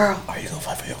your girl? Are you gonna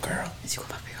fight for your girl? Is you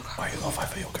gonna fight for your girl? Are you gonna fight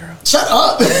for your girl? Shut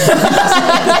up.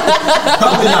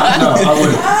 Probably not. No, I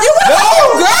wouldn't. You gonna fight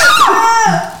for your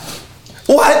girl?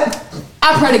 What?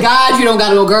 I pray to God you don't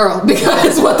got no girl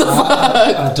because what the fuck?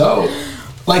 I don't.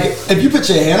 Like, if you put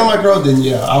your hand on my girl, then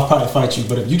yeah, I'll probably fight you.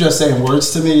 But if you just saying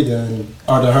words to me, then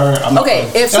or to her, I'm not Okay,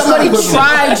 fighting. if That's somebody not equivalent.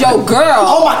 tried your girl,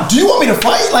 Oh my! Do you want me to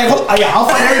fight? Like, yeah, I'll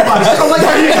fight everybody. I don't like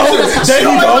how you answer. There She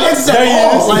don't you like go. my answers There at you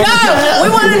all. go. Like, no, we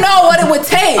want to know what it would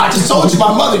take. I just told you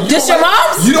my mother. You This don't your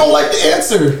like- mom's? You don't like the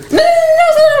answer. No,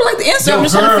 I don't like the answer. Yo, I'm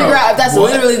just trying to girl, figure out if that's what?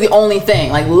 literally the only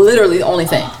thing. Like, literally the only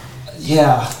thing.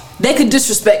 Yeah. They could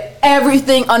disrespect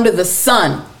everything under the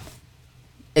sun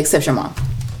except your mom.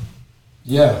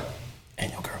 Yeah.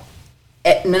 And your girl.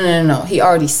 No. He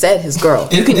already said his girl.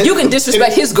 You If- can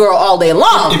disrespect if- his girl all day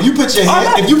long. If you put your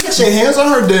hands on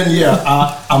her, then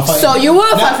yeah, I'm fighting. So you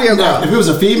would fight for your girl? If it was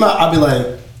a female, I'd be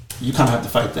like, you kind of have to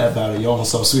fight that battle. You're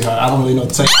almost so sweetheart. I don't really know what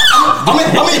to say. I'm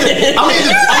either Girl,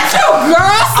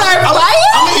 start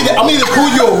fighting? I'm either pull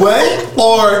you away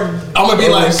or I'm gonna be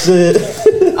like,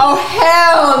 Oh,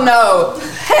 hell no.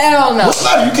 Hell no. what's the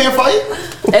matter? You can't fight?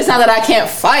 It's not that I can't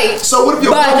fight. So what if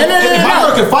your But girl, if my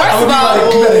girl can fight, I would be like,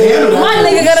 you better handle that. My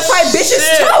nigga gotta fight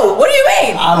bitches too. What do you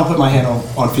mean? I don't put my hand on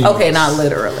females. Okay, not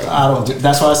literally. I don't.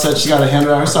 That's why I said she gotta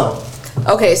handle that herself.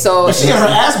 Okay, so If she get her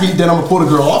ass beat, then I'm gonna pull the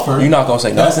girl off her. You're not gonna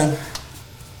say nothing.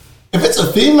 If it's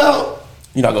a female,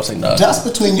 You're not gonna say nothing. that's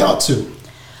between y'all two.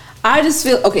 I just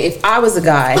feel okay. If I was a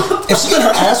guy, If she get her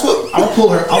ass whooped, I'll pull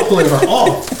her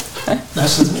off.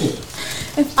 That's just me.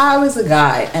 if I was a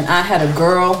guy and I had a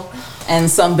girl and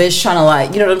some bitch trying to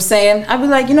like, you know what I'm saying? I'd be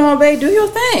like, you know what, babe, do your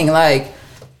thing. Like,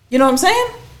 you know what I'm saying?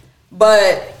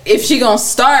 But if she gonna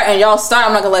start and y'all start,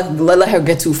 I'm not gonna let her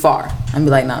get too far. I'm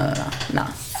be like, no.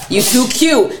 You too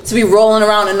cute to be rolling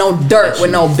around in no dirt with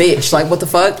no bitch. Like, what the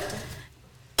fuck?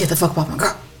 Get the fuck off my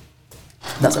girl.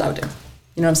 That's what I would do.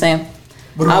 You know what I'm saying?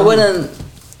 I wouldn't.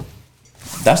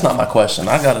 That's not my question.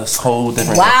 I got a whole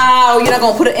different. Wow, you're not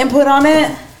gonna put an input on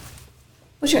it?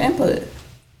 What's your input?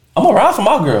 I'm gonna ride for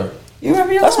my girl. You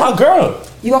remember your That's my girl.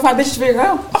 You gonna fight bitches for your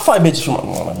girl? I fight bitches for my.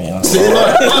 Well, I mean,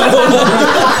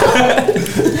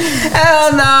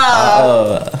 Hell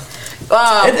no.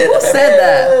 Who said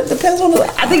that? It depends on the.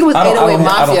 I think it was 808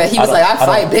 Mafia. He was like, I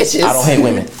fight bitches. I don't hate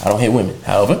women. I don't hate women.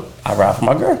 However, I ride for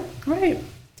my girl. Right.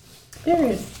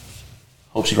 Period.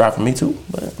 Hope she ride for me too.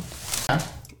 But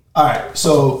All right,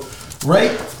 so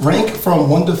rank from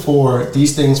 1 to 4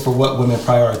 these things for what women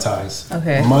prioritize.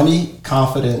 Okay. Money,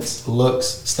 confidence, looks,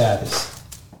 status.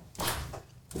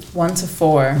 1 to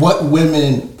 4. What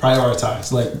women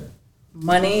prioritize? Like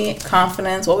Money,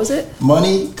 confidence. What was it?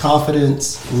 money,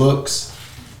 confidence, looks,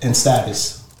 and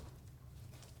status.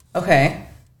 Okay.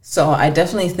 So I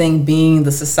definitely think being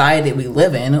the society we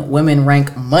live in, women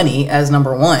rank money as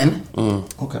number 1.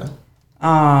 Okay.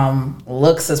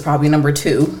 Looks is probably number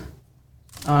 2.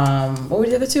 What were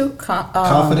the other two?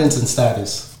 Confidence and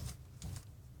status.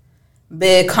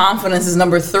 Big confidence is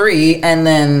number 3, and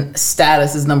then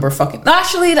status is number fucking.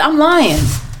 Actually, I'm lying.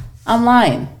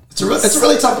 It's a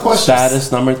really tough question.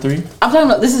 status number 3. I'm talking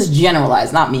about, this is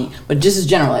generalized, not me, but just as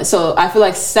generalized. So I feel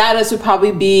like status would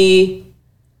probably be,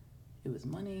 it was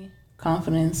money,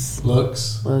 confidence,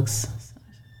 Looks.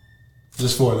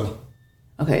 Just 4 of them.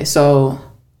 Okay, so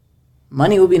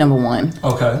money would be number 1.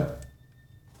 Okay.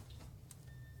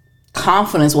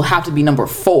 Confidence will have to be number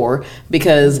 4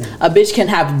 because a bitch can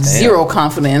have zero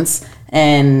confidence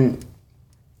and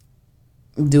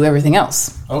do everything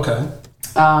else. Okay.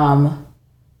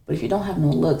 But if you don't have no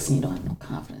looks and you don't have no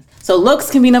confidence, so looks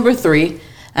can be number 3,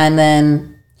 and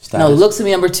then Status. looks can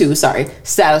be number 2. Sorry,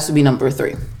 status would be number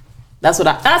 3. That's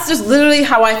just literally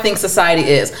how I think society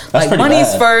is. Like pretty money's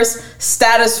bad. first,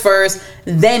 status first,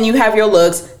 then you have your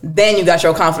looks, then you got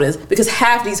your confidence. Because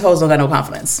half these hoes don't got no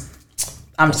confidence.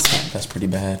 I'm just saying. That's pretty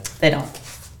bad. They don't.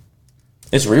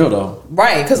 It's real though.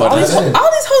 Right, because But all these that's it.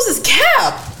 hoes is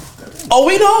cap. Oh,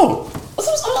 we know.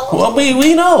 That's what Well,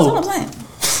 we know. I'm saying.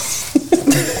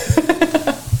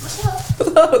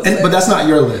 But that's not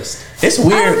your list. It's I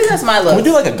don't weird. think that's my Can we look.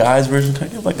 do like a guys version? Can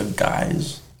I give like a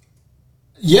guys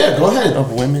Yeah, go ahead.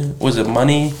 of women? Was it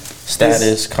money,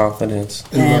 status, confidence?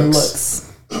 And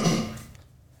looks. looks.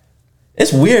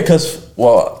 It's weird because,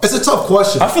 well, It's a tough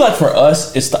question. I feel like for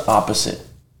us, it's the opposite.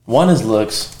 1 is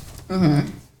looks.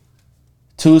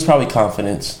 2 is probably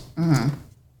confidence.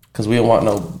 Because we don't want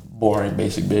no boring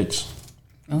basic bitch.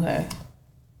 Okay.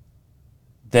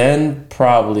 Then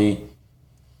probably,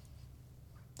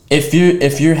 if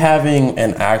you're having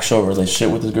an actual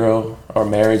relationship with this girl or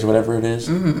marriage, whatever it is,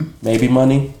 maybe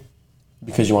money,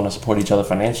 because you want to support each other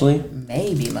financially.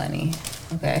 Maybe money.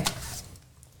 Okay.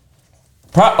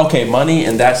 Okay, money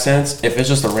in that sense. If it's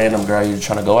just a random girl you're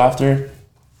trying to go after,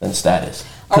 then status.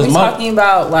 Are we 'Cause talking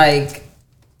about like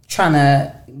trying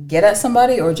to get at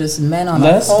somebody or just men on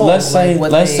let's a whole?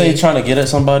 say trying to get at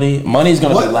somebody. Money's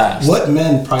gonna be last. What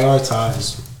men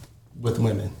prioritize with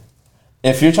women?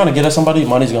 If you're trying to get at somebody,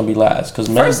 money's gonna be last. Because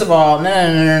First of all,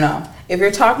 no. If you're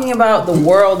talking about the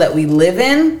world that we live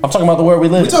in, I'm talking about the world we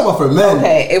live. We talking about for men.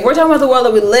 okay. If we're talking about the world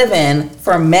that we live in,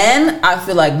 for men, I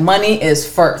feel like money is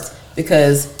first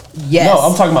because yes. No,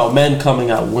 I'm talking about men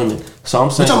coming at women. So I'm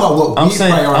saying. We're talking about what we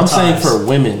I'm saying prioritize. for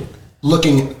women.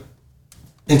 Looking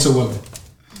into women.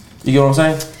 You get what I'm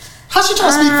saying? How's she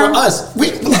trying to speak for us?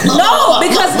 No,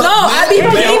 because I be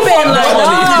peeping like,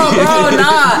 no, bro,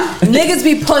 nah. Niggas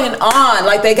be putting on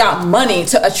like they got money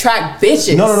to attract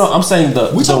bitches. No. I'm saying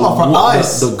We talking about for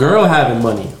us. The girl having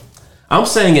money. I'm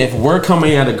saying if we're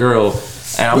coming at a girl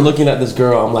and I'm looking at this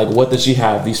girl, I'm like, what does she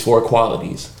have? These 4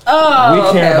 qualities. Oh,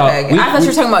 okay. I thought you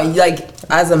were talking about like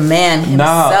as a man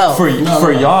himself. Nah,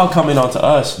 for y'all coming on to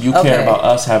us, you Okay. care about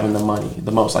us having the money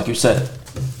the most, like you said.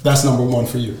 That's number 1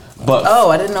 for you. But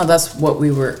I didn't know that's what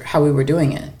how we were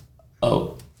doing it.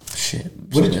 oh shit!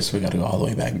 What did we got to go all the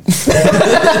way back.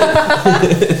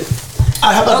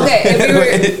 Okay,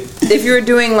 if you were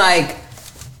doing like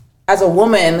as a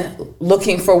woman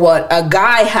looking for what a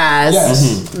guy has,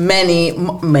 Yes. many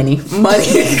money,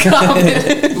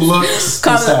 confidence. Looks.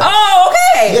 Oh,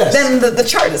 okay. Yes. Then the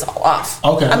chart is all off.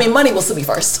 Okay. I mean, money will still be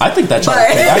first. I think that chart. But-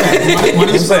 Was pretty accurate.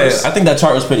 Money's first. I think that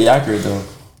chart was pretty accurate though.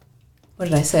 What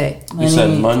did I say? You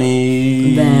said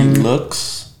money, then-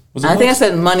 looks. Was it I think I looks?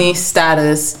 said money,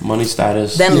 status, Money,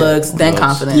 status. then Yeah. looks, then Looks.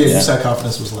 confidence. Yeah, you said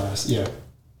confidence was last. Yeah.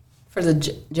 For the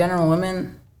general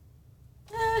women,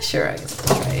 sure, I guess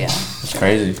that's right. Yeah. It's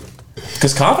crazy.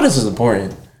 Because confidence is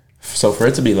important. So for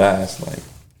it to be last, like.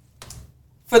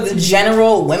 For the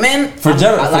general women, For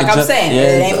general, like I'm saying,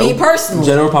 it ain't me personally.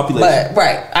 General population. But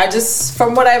right, I just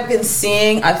from what I've been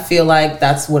seeing, I feel like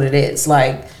that's what it is.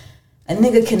 Like a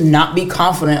nigga cannot be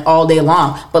confident all day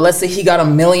long. But let's say he got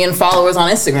 1 million followers on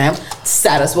Instagram,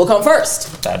 status will come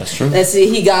first. That is true. Let's say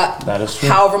he got That is true.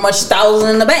 however much thousand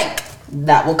in the bank,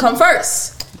 that will come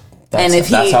first. That's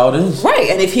how it is. Right,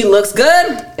 and if he looks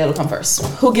good, it'll come first.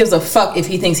 Who gives a fuck if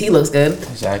he thinks he looks good?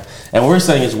 Exactly. And we're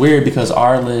saying it's weird because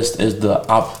our list is the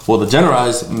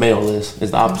generalized male list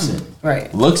is the opposite.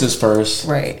 Right. Looks is first.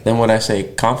 Right. Then when I say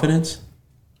confidence,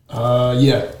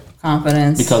 Yeah.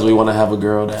 Confidence. because we want to have a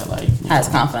girl that like has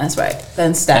confidence, right?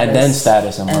 Then status. And then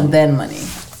status and money. And then money.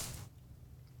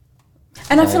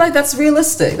 And I feel like that's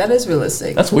realistic. That is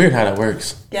realistic. That's weird how that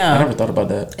works. Yeah. I never thought about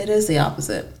that. It is the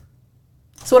opposite.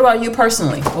 So what about you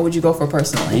personally? What would you go for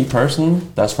personally? Me personally,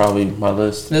 that's probably my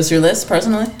list. That's your list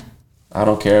personally? I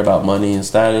don't care about money and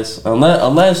status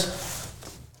unless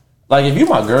like if you're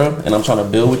my girl and I'm trying to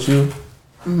build with you,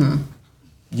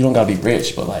 you don't gotta be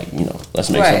rich, but like let's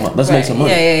make some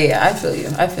money. Yeah. I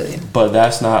feel you. But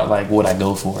that's not like what I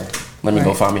go for. Let me go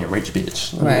Right. find me a rich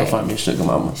bitch. Let me go find me a sugar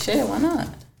mama. Shit, why not?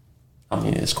 I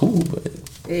mean, it's cool, but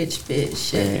Bitch,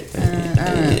 shit.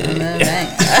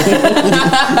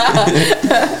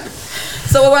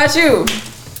 So what about you?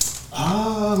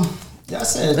 Yeah, I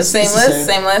said The same it's list?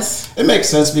 Same list? It makes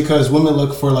sense because women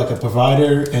look for like a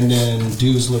provider, and then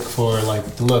dudes look for like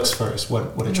the looks first.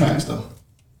 What attracts them?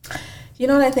 You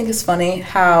know what I think is funny?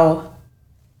 How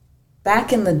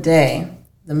back in the day,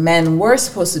 the men were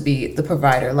supposed to be the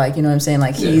provider. Like, you know what I'm saying?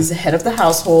 Like, he's the head of the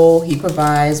household. He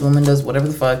provides. Woman does whatever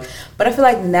the fuck. But I feel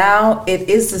like now it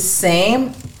is the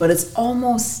same, but it's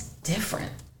almost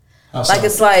different. Like,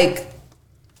 it's like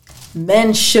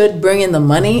men should bring in the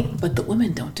money, but the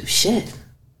women don't do shit.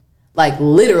 Like,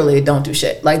 literally don't do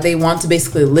shit. Like, they want to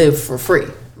basically live for free.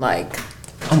 Like,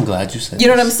 I'm glad you said you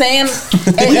know what I'm saying?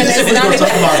 And it's not talk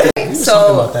about that.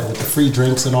 so About that with the free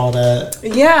drinks and all that.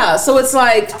 yeah, so it's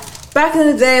like back in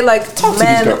the day, like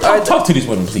men Talk to these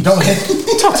women, please. Go ahead.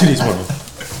 Talk to these women.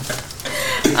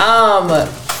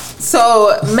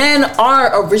 So men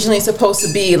are originally supposed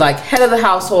to be like head of the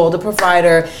household, the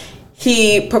provider.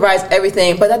 He provides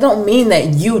everything, but that don't mean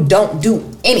that you don't do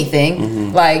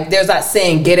anything. Like there's that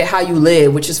saying, get it how you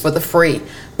live, which is for the free.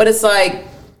 But it's like,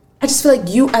 I just feel like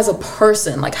you as a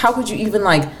person, like how could you even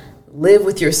like live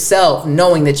with yourself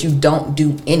knowing that you don't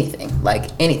do anything, like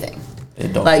anything?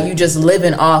 Like you just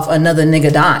living off another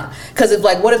nigga dime. Cause if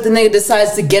like, what if the nigga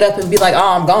decides to get up and be like, oh,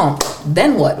 I'm gone.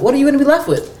 Then what? What are you gonna be left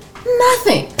with?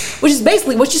 Nothing. Which is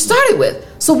basically what you started with.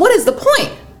 So what is the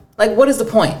point? Like, what is the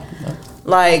point?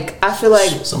 Like, I feel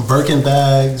like Some Birkin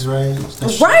bags, right?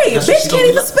 right, bitch can't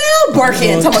even spell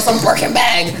Birkin. Talking about some Birkin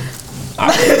bag.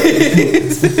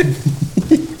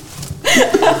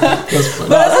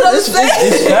 That's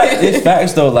It's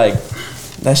facts though. Like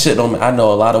that shit don't. I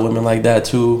know a lot of women like that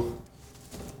too.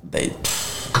 That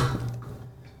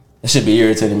should be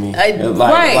irritating me.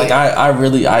 I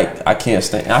really can't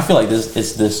stand. I feel like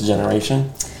this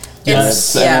generation.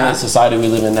 It's the society we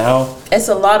live in now. It's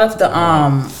a lot of the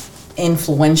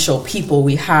influential people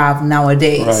we have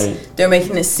nowadays. Right. They're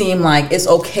making it seem like it's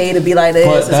okay to be like this.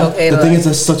 But It's okay the to thing like, is,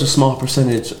 that's such a small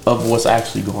percentage of what's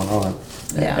actually going on.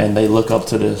 Yeah. And they look up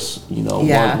to this,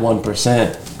 Yeah.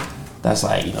 1%. That's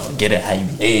like, get it how you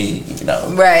need,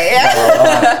 right.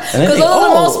 Yeah. And they Because think, those are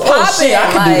the most popping. shit,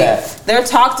 I can do that. They're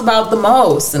talked about the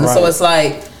most, and so Right. it's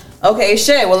like, okay,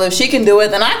 shit. Well, if she can do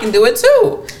it, then I can do it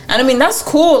too. And I mean, that's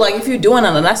cool. Like, if you're doing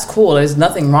that, then that's cool. There's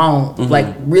nothing wrong, like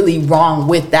really wrong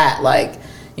with that. Like,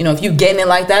 if you getting it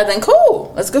like that, then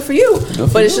cool. That's good for you.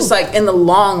 But it's just like in the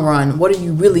long run, what are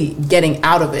you really getting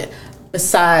out of it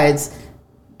besides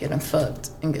getting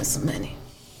fucked and getting some money?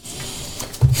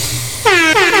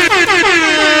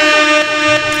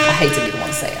 I hate to be the one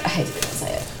to say it.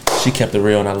 She kept it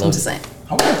real, and I love I'm it. just saying.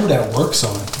 I wonder who that works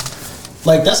on.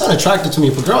 Like, that's unattractive to me.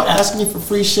 If a girl asks me for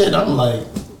free shit, I'm like,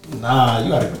 nah, you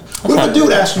gotta. What if a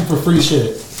dude asks you for free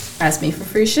shit? Ask me for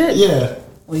free shit? Yeah.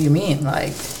 What do you mean?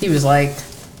 Like, he was like,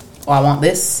 oh, I want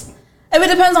this. If it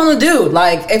depends on the dude.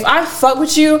 Like, if I fuck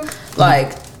with you,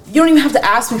 like, you don't even have to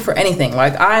ask me for anything.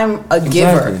 Like, I'm a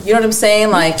giver. Exactly. You know what I'm saying?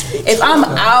 Like, if I'm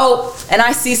out and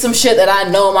I see some shit that I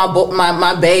know my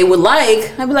bae would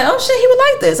like, I'd be like, oh shit, he would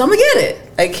like this. I'm gonna get it.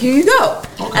 Like, here you go.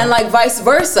 Okay. And like vice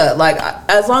versa. Like,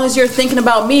 as long as you're thinking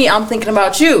about me, I'm thinking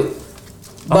about you.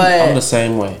 But I'm the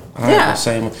same way. I'm Yeah. the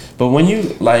same way. But when you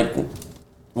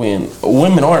when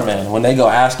women or men, when they go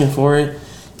asking for it,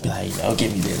 be like,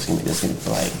 give me this, give me this, give me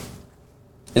like.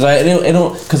 It's like it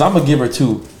don't, because I'm a giver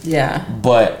too. yeah.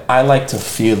 But I like to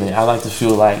feel it. I like to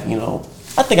feel like,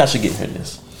 I think I should get her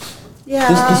this.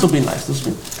 Yeah. This will be nice. This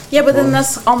will be. Yeah, but then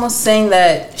that's almost saying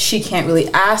that she can't really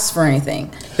ask for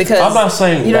anything because I'm not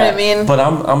saying you know that, what I mean. but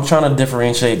I'm trying to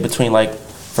differentiate between, like,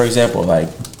 for example, like,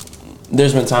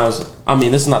 there's been times. I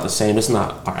mean, this is not the same. This is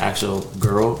not our actual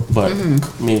girl, but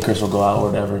me and Chris will go out or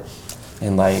whatever,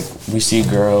 and like we see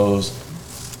girls.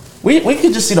 We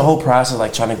could just see the whole process,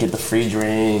 like trying to get the free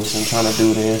drinks and trying to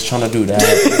do this, trying to do that.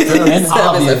 And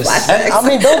Obvious. And, I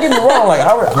mean, don't get me wrong. Like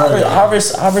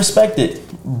I respect it,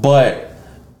 but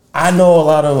I know a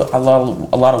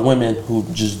lot of women who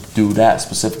just do that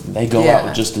specifically. They go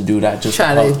out just to do that, just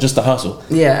to hustle.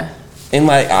 Yeah. And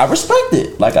like I respect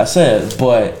it, like I said,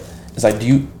 but it's like, are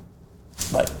you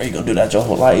gonna do that your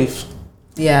whole life?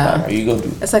 Yeah. Like, are you gonna do?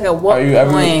 It's like, at what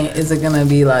point is it gonna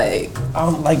be like?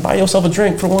 Like, buy yourself a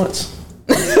drink for once.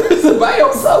 Buy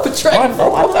yourself a drink.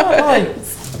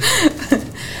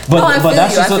 But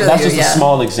that's just a a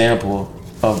small example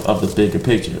of the bigger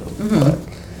picture. But,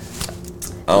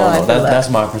 I don't know. That's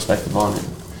my perspective on it.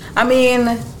 I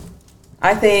mean,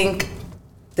 I think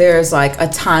there's like a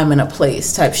time and a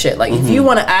place type shit. Like, if you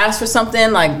want to ask for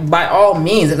something, like, by all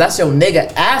means, if that's your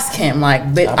nigga, ask him. Like,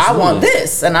 bitch, I want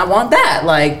this and I want that.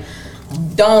 Like,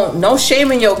 no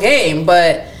shame in your game.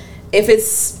 But if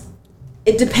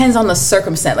it depends on the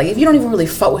circumstance. Like, if you don't even really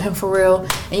fuck with him for real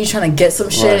and you're trying to get some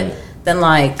shit, then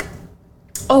like,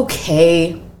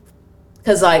 okay.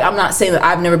 Because like, I'm not saying that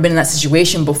I've never been in that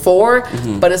situation before,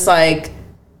 but it's like,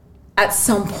 at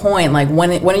some point, like, when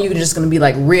are you just gonna be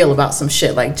like real about some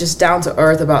shit, like just down to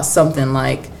earth about something,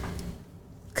 like,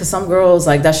 because some girls,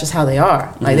 like, that's just how they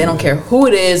are. Like, they don't care who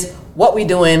it is, what we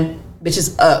doing, bitch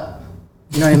is up.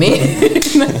 You know what I mean?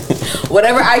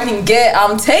 Whatever I can get,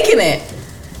 I'm taking it.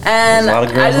 And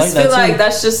I just feel like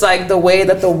that's just like the way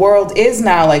that the world is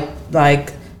now. Like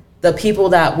the people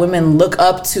that women look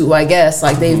up to, I guess,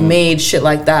 like they've made shit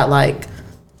like that, like,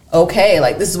 okay,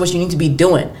 like, this is what you need to be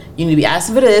doing. You need to be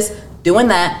asking for this, doing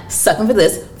that, sucking for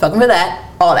this, fucking for that,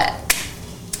 all that.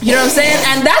 You know what I'm saying?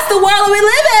 And that's the world we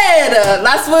live in.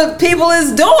 That's what people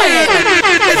is doing.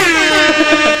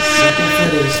 Sucking for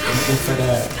this, sucking for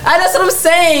that. And that's what I'm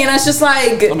saying. And it's just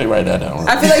like, Let me write that down.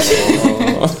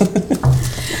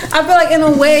 I feel like in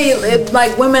a way,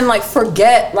 like, women like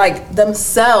forget like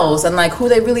themselves and like who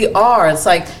they really are. It's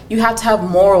like, you have to have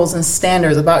morals and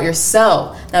standards about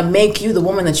yourself that make you the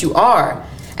woman that you are.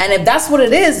 And if that's what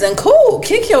it is, then cool,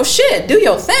 kick your shit, do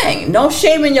your thing. No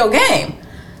shame in your game.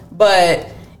 But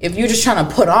if you're just trying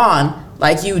to put on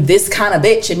like you this kind of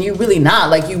bitch and you really not,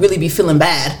 like you really be feeling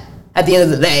bad at the end of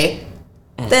the day,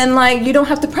 then like you don't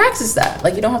have to practice that.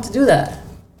 Like, you don't have to do that.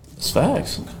 It's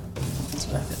facts.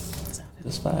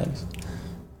 It's facts.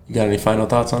 You got any final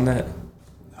thoughts on that?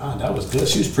 Ah, that was good.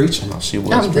 She was preaching. No, she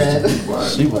was I'm preaching.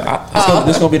 dead. She was.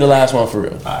 This gonna be the last one for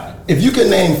real. Alright. If you could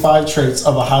name 5 traits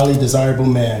of a highly desirable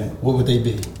man, what would they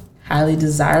be? Highly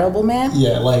desirable man?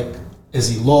 Yeah, like, is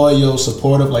he loyal,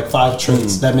 supportive? Like 5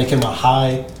 traits that make him a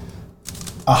highly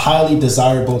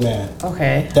desirable man.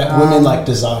 Okay. That women like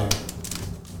desire.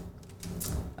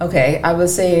 Okay, I would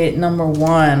say number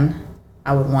 1,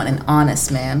 I would want an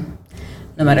honest man.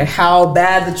 No matter how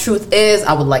bad the truth is,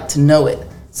 I would like to know it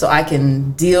so I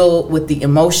can deal with the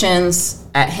emotions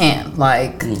at hand.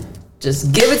 Like,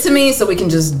 just give it to me so we can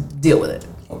just deal with it.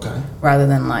 Okay. Rather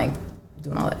than like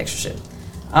doing all that extra shit.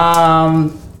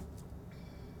 What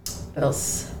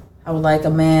else? I would like a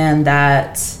man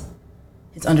that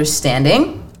is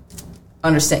understanding.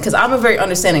 Because I'm a very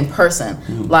understanding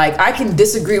person. Like, I can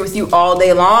disagree with you all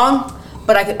day long,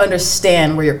 but I can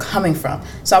understand where you're coming from.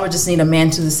 So I would just need a man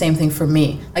to do the same thing for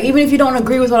me. Like, even if you don't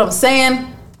agree with what I'm saying,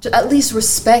 just at least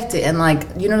respect it and, like,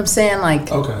 you know what I'm saying?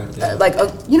 Like, Okay. Yeah.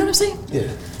 You know what I'm saying? Yeah.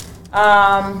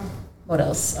 What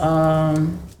else? I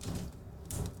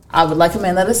would like a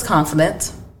man that is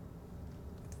confident.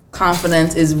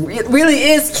 Confidence is really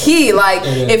is key. Like,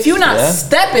 if you're not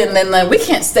stepping, then like we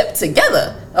can't step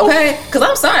together, okay? Because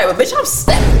I'm sorry, but bitch, I'm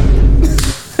stepping.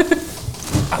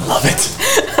 I love it.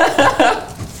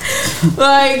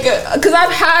 Like, because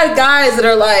I've had guys that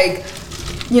are like,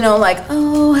 you know, like,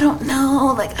 oh, I don't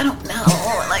know, like,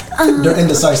 They're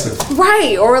indecisive.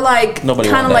 right, or like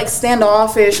kind of like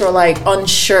standoffish or like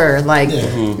unsure. Like,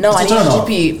 no, I need you to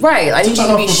be right. I need you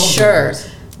to be sure.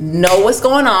 Know what's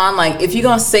going on. Like, if you're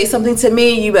gonna say something to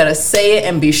me, you better say it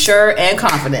and be sure and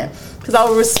confident, because I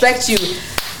will respect you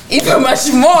even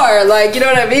much more. Like, you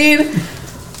know what I mean?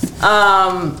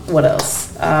 What else?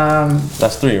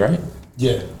 That's 3, right?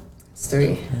 Yeah. It's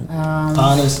 3.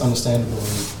 Honest, understandable,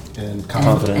 and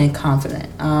confident. And confident.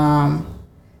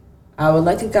 I would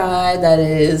like a guy that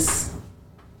is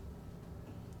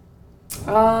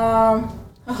a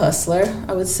hustler,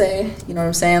 I would say. You know what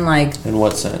I'm saying? Like, In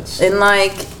what sense? in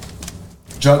like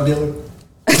Drug dealer.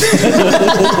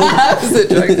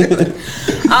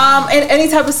 in any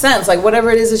type of sense, like whatever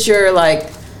it is that you're like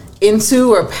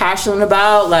into or passionate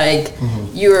about, like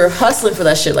you're hustling for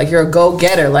that shit. Like, you're a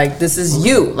go-getter. Like, this is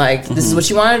you. Like, this is what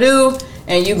you want to do,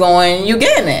 and you going, you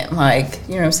getting it. Like,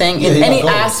 you know what I'm saying? In any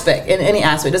aspect. In any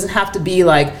aspect. It doesn't have to be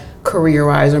like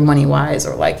career-wise or money-wise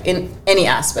or like in any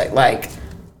aspect. Like,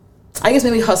 I guess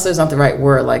maybe hustler is not the right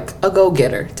word. Like a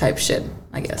go-getter type shit,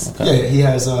 I guess. Okay. Yeah, he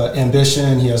has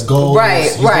ambition. He has goals. Right.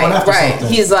 He's going after something.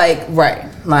 He's like,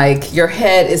 like your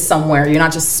head is somewhere. You're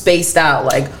not just spaced out,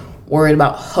 like worried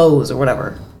about hoes or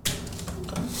whatever.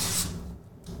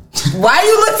 Why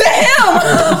you looked at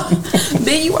him?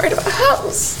 Then you worried about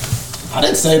hoes. I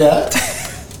didn't say that.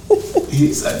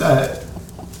 He said that.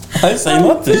 I didn't say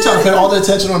nothing. You're trying to put all the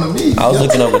attention on me. I was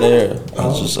looking over there. I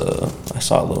was just, I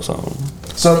saw a little something.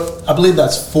 So I believe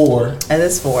that's 4. It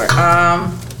is 4.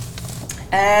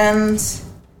 And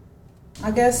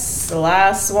I guess the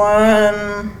last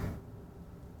one.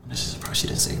 I'm surprised she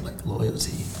didn't say like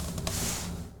loyalty.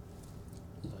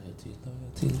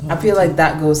 I feel like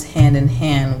that goes hand in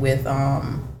hand with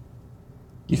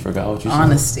You forgot what you said.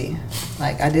 honesty.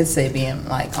 Like, I did say being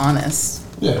like honest.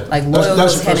 Yeah. Like, loyal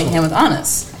goes hand in hand with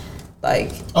honest.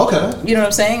 Like, okay. you know what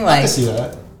I'm saying? Like, I can see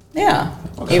that. yeah.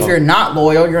 Okay. If you're not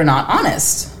loyal, you're not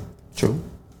honest. True.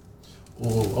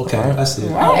 Oh, okay. I see it.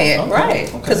 Right, Okay. right.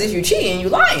 Okay. Because if you're cheating, you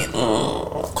lying.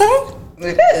 Okay.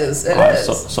 It is. It All right, is.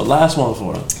 so last one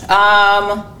for him.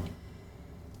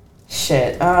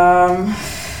 Shit.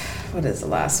 What is the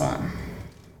last one?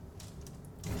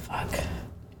 Fuck.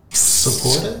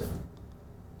 Supportive?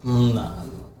 Nah.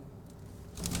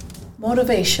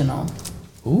 Motivational.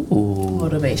 Ooh.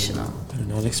 Motivational. I did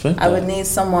not expect that. I would need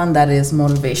someone that is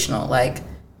motivational. Like,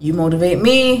 you motivate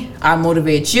me, I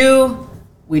motivate you,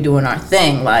 we doing our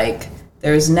thing. Like,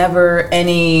 there's never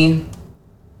any,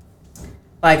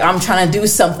 like, I'm trying to do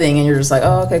something and you're just like,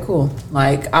 oh, okay, cool.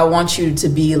 Like, I want you to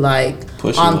be like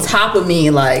Pushing on up. top of me.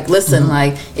 Like, listen,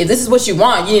 like, if this is what you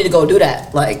want, you need to go do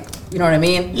that. Like, you know what I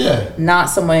mean? Yeah. Not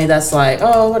somebody that's like,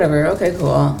 oh, whatever, okay,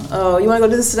 cool. Oh, you want to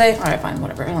go do this today? All right, fine,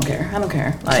 whatever. I don't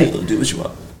care. Like, do what you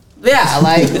want. yeah,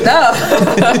 like, no.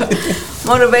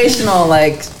 Motivational,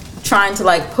 like, trying to,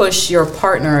 like, push your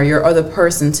partner or your other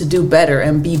person to do better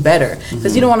and be better.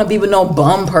 Because you don't want to be with no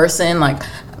bum person. Like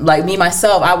me,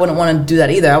 myself, I wouldn't want to do that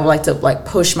either. I would like to, like,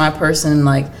 push my person,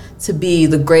 like, to be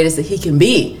the greatest that he can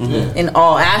be in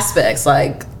all aspects.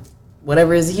 Like,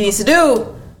 whatever it is he needs to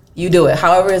do, you do it.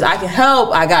 However it is I can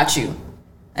help, I got you.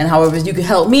 And however you can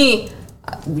help me,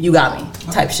 you got me,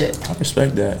 type shit. I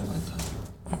respect that.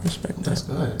 I respect that. That's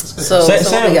good. That's good. So, Say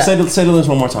the list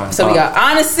one more time. So we got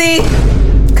honesty,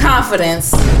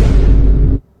 confidence,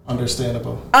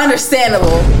 Understandable.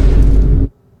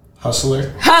 hustler,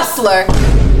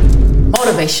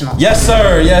 motivational. Yes,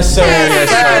 sir. Yes, sir. Yes,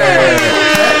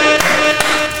 sir.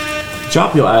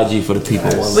 Drop your IG for the people.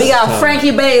 One We got time.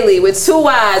 Frankie Bailey with 2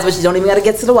 Y's, but you don't even got to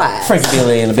get to the Y's. Frankie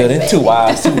Bailey in the building. 2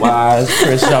 Y's.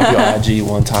 Chris, drop your IG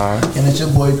one time. And it's your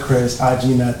boy Chris,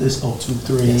 IG not this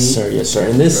 023. Yes, sir. Yes, sir.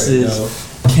 And this There you is go.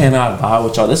 cannot vibe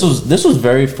with y'all. This was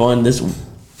very fun. This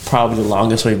probably the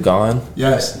longest we've gone.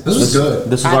 Yes, this was good.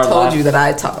 This was I our told last. you that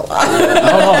I talk a lot.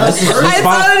 No, this is I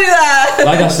told you that.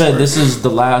 Like I said, this is the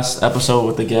last episode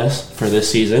with the guest for this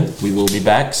season. We will be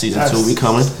back. Season 2 will be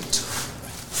coming.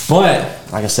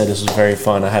 But like I said, this was very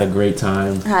fun. I had a great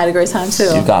time. I had a great time too.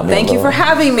 You got me. Thank you for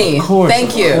having me. Of course.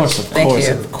 Thank you.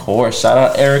 Of course. Shout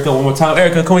out Erica one more time.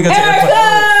 Erica, can we get to Erica?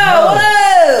 What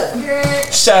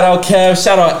up? Shout out Kev.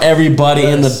 Shout out everybody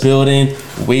in the building.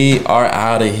 We are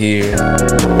out of here.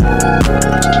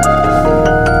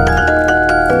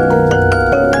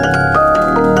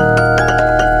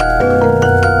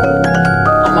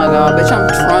 Oh my god, bitch, I'm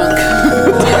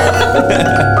drunk.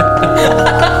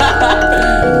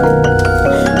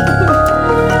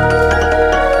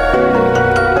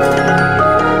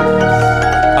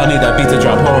 I need that beat to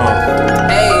drop. Hold on.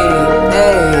 Hey,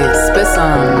 spit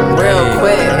some real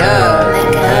quick.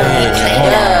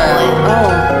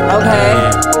 Oh, okay.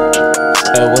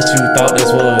 What you thought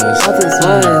this was? What this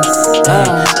was?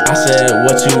 I said,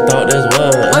 what you thought this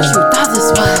was? What you thought this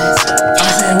was? I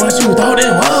said, what you thought it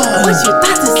was? What you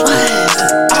thought this was?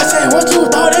 I said, what you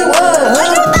thought it was? What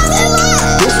you thought it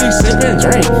was? Bitch, we sip and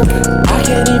drink. I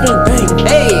can't even think.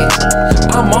 Hey,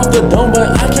 I'm off the dome, but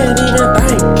I can't even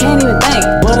think. can't even think.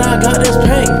 But I got this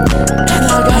pain, and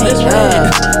I got this red.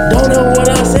 Don't know what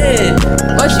I said.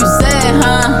 What you said,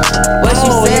 huh? What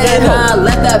you Oh, said, yeah. huh?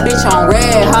 Left that bitch on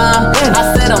red, huh?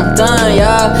 I said I'm done,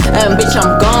 yeah. And bitch,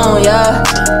 I'm gone, yeah.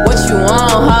 What you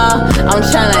want, huh? I'm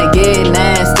tryna get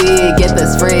nasty, get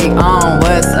this freak on.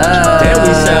 What's up? Then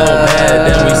we sound bad,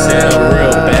 then we sound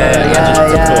real bad. I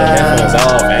just took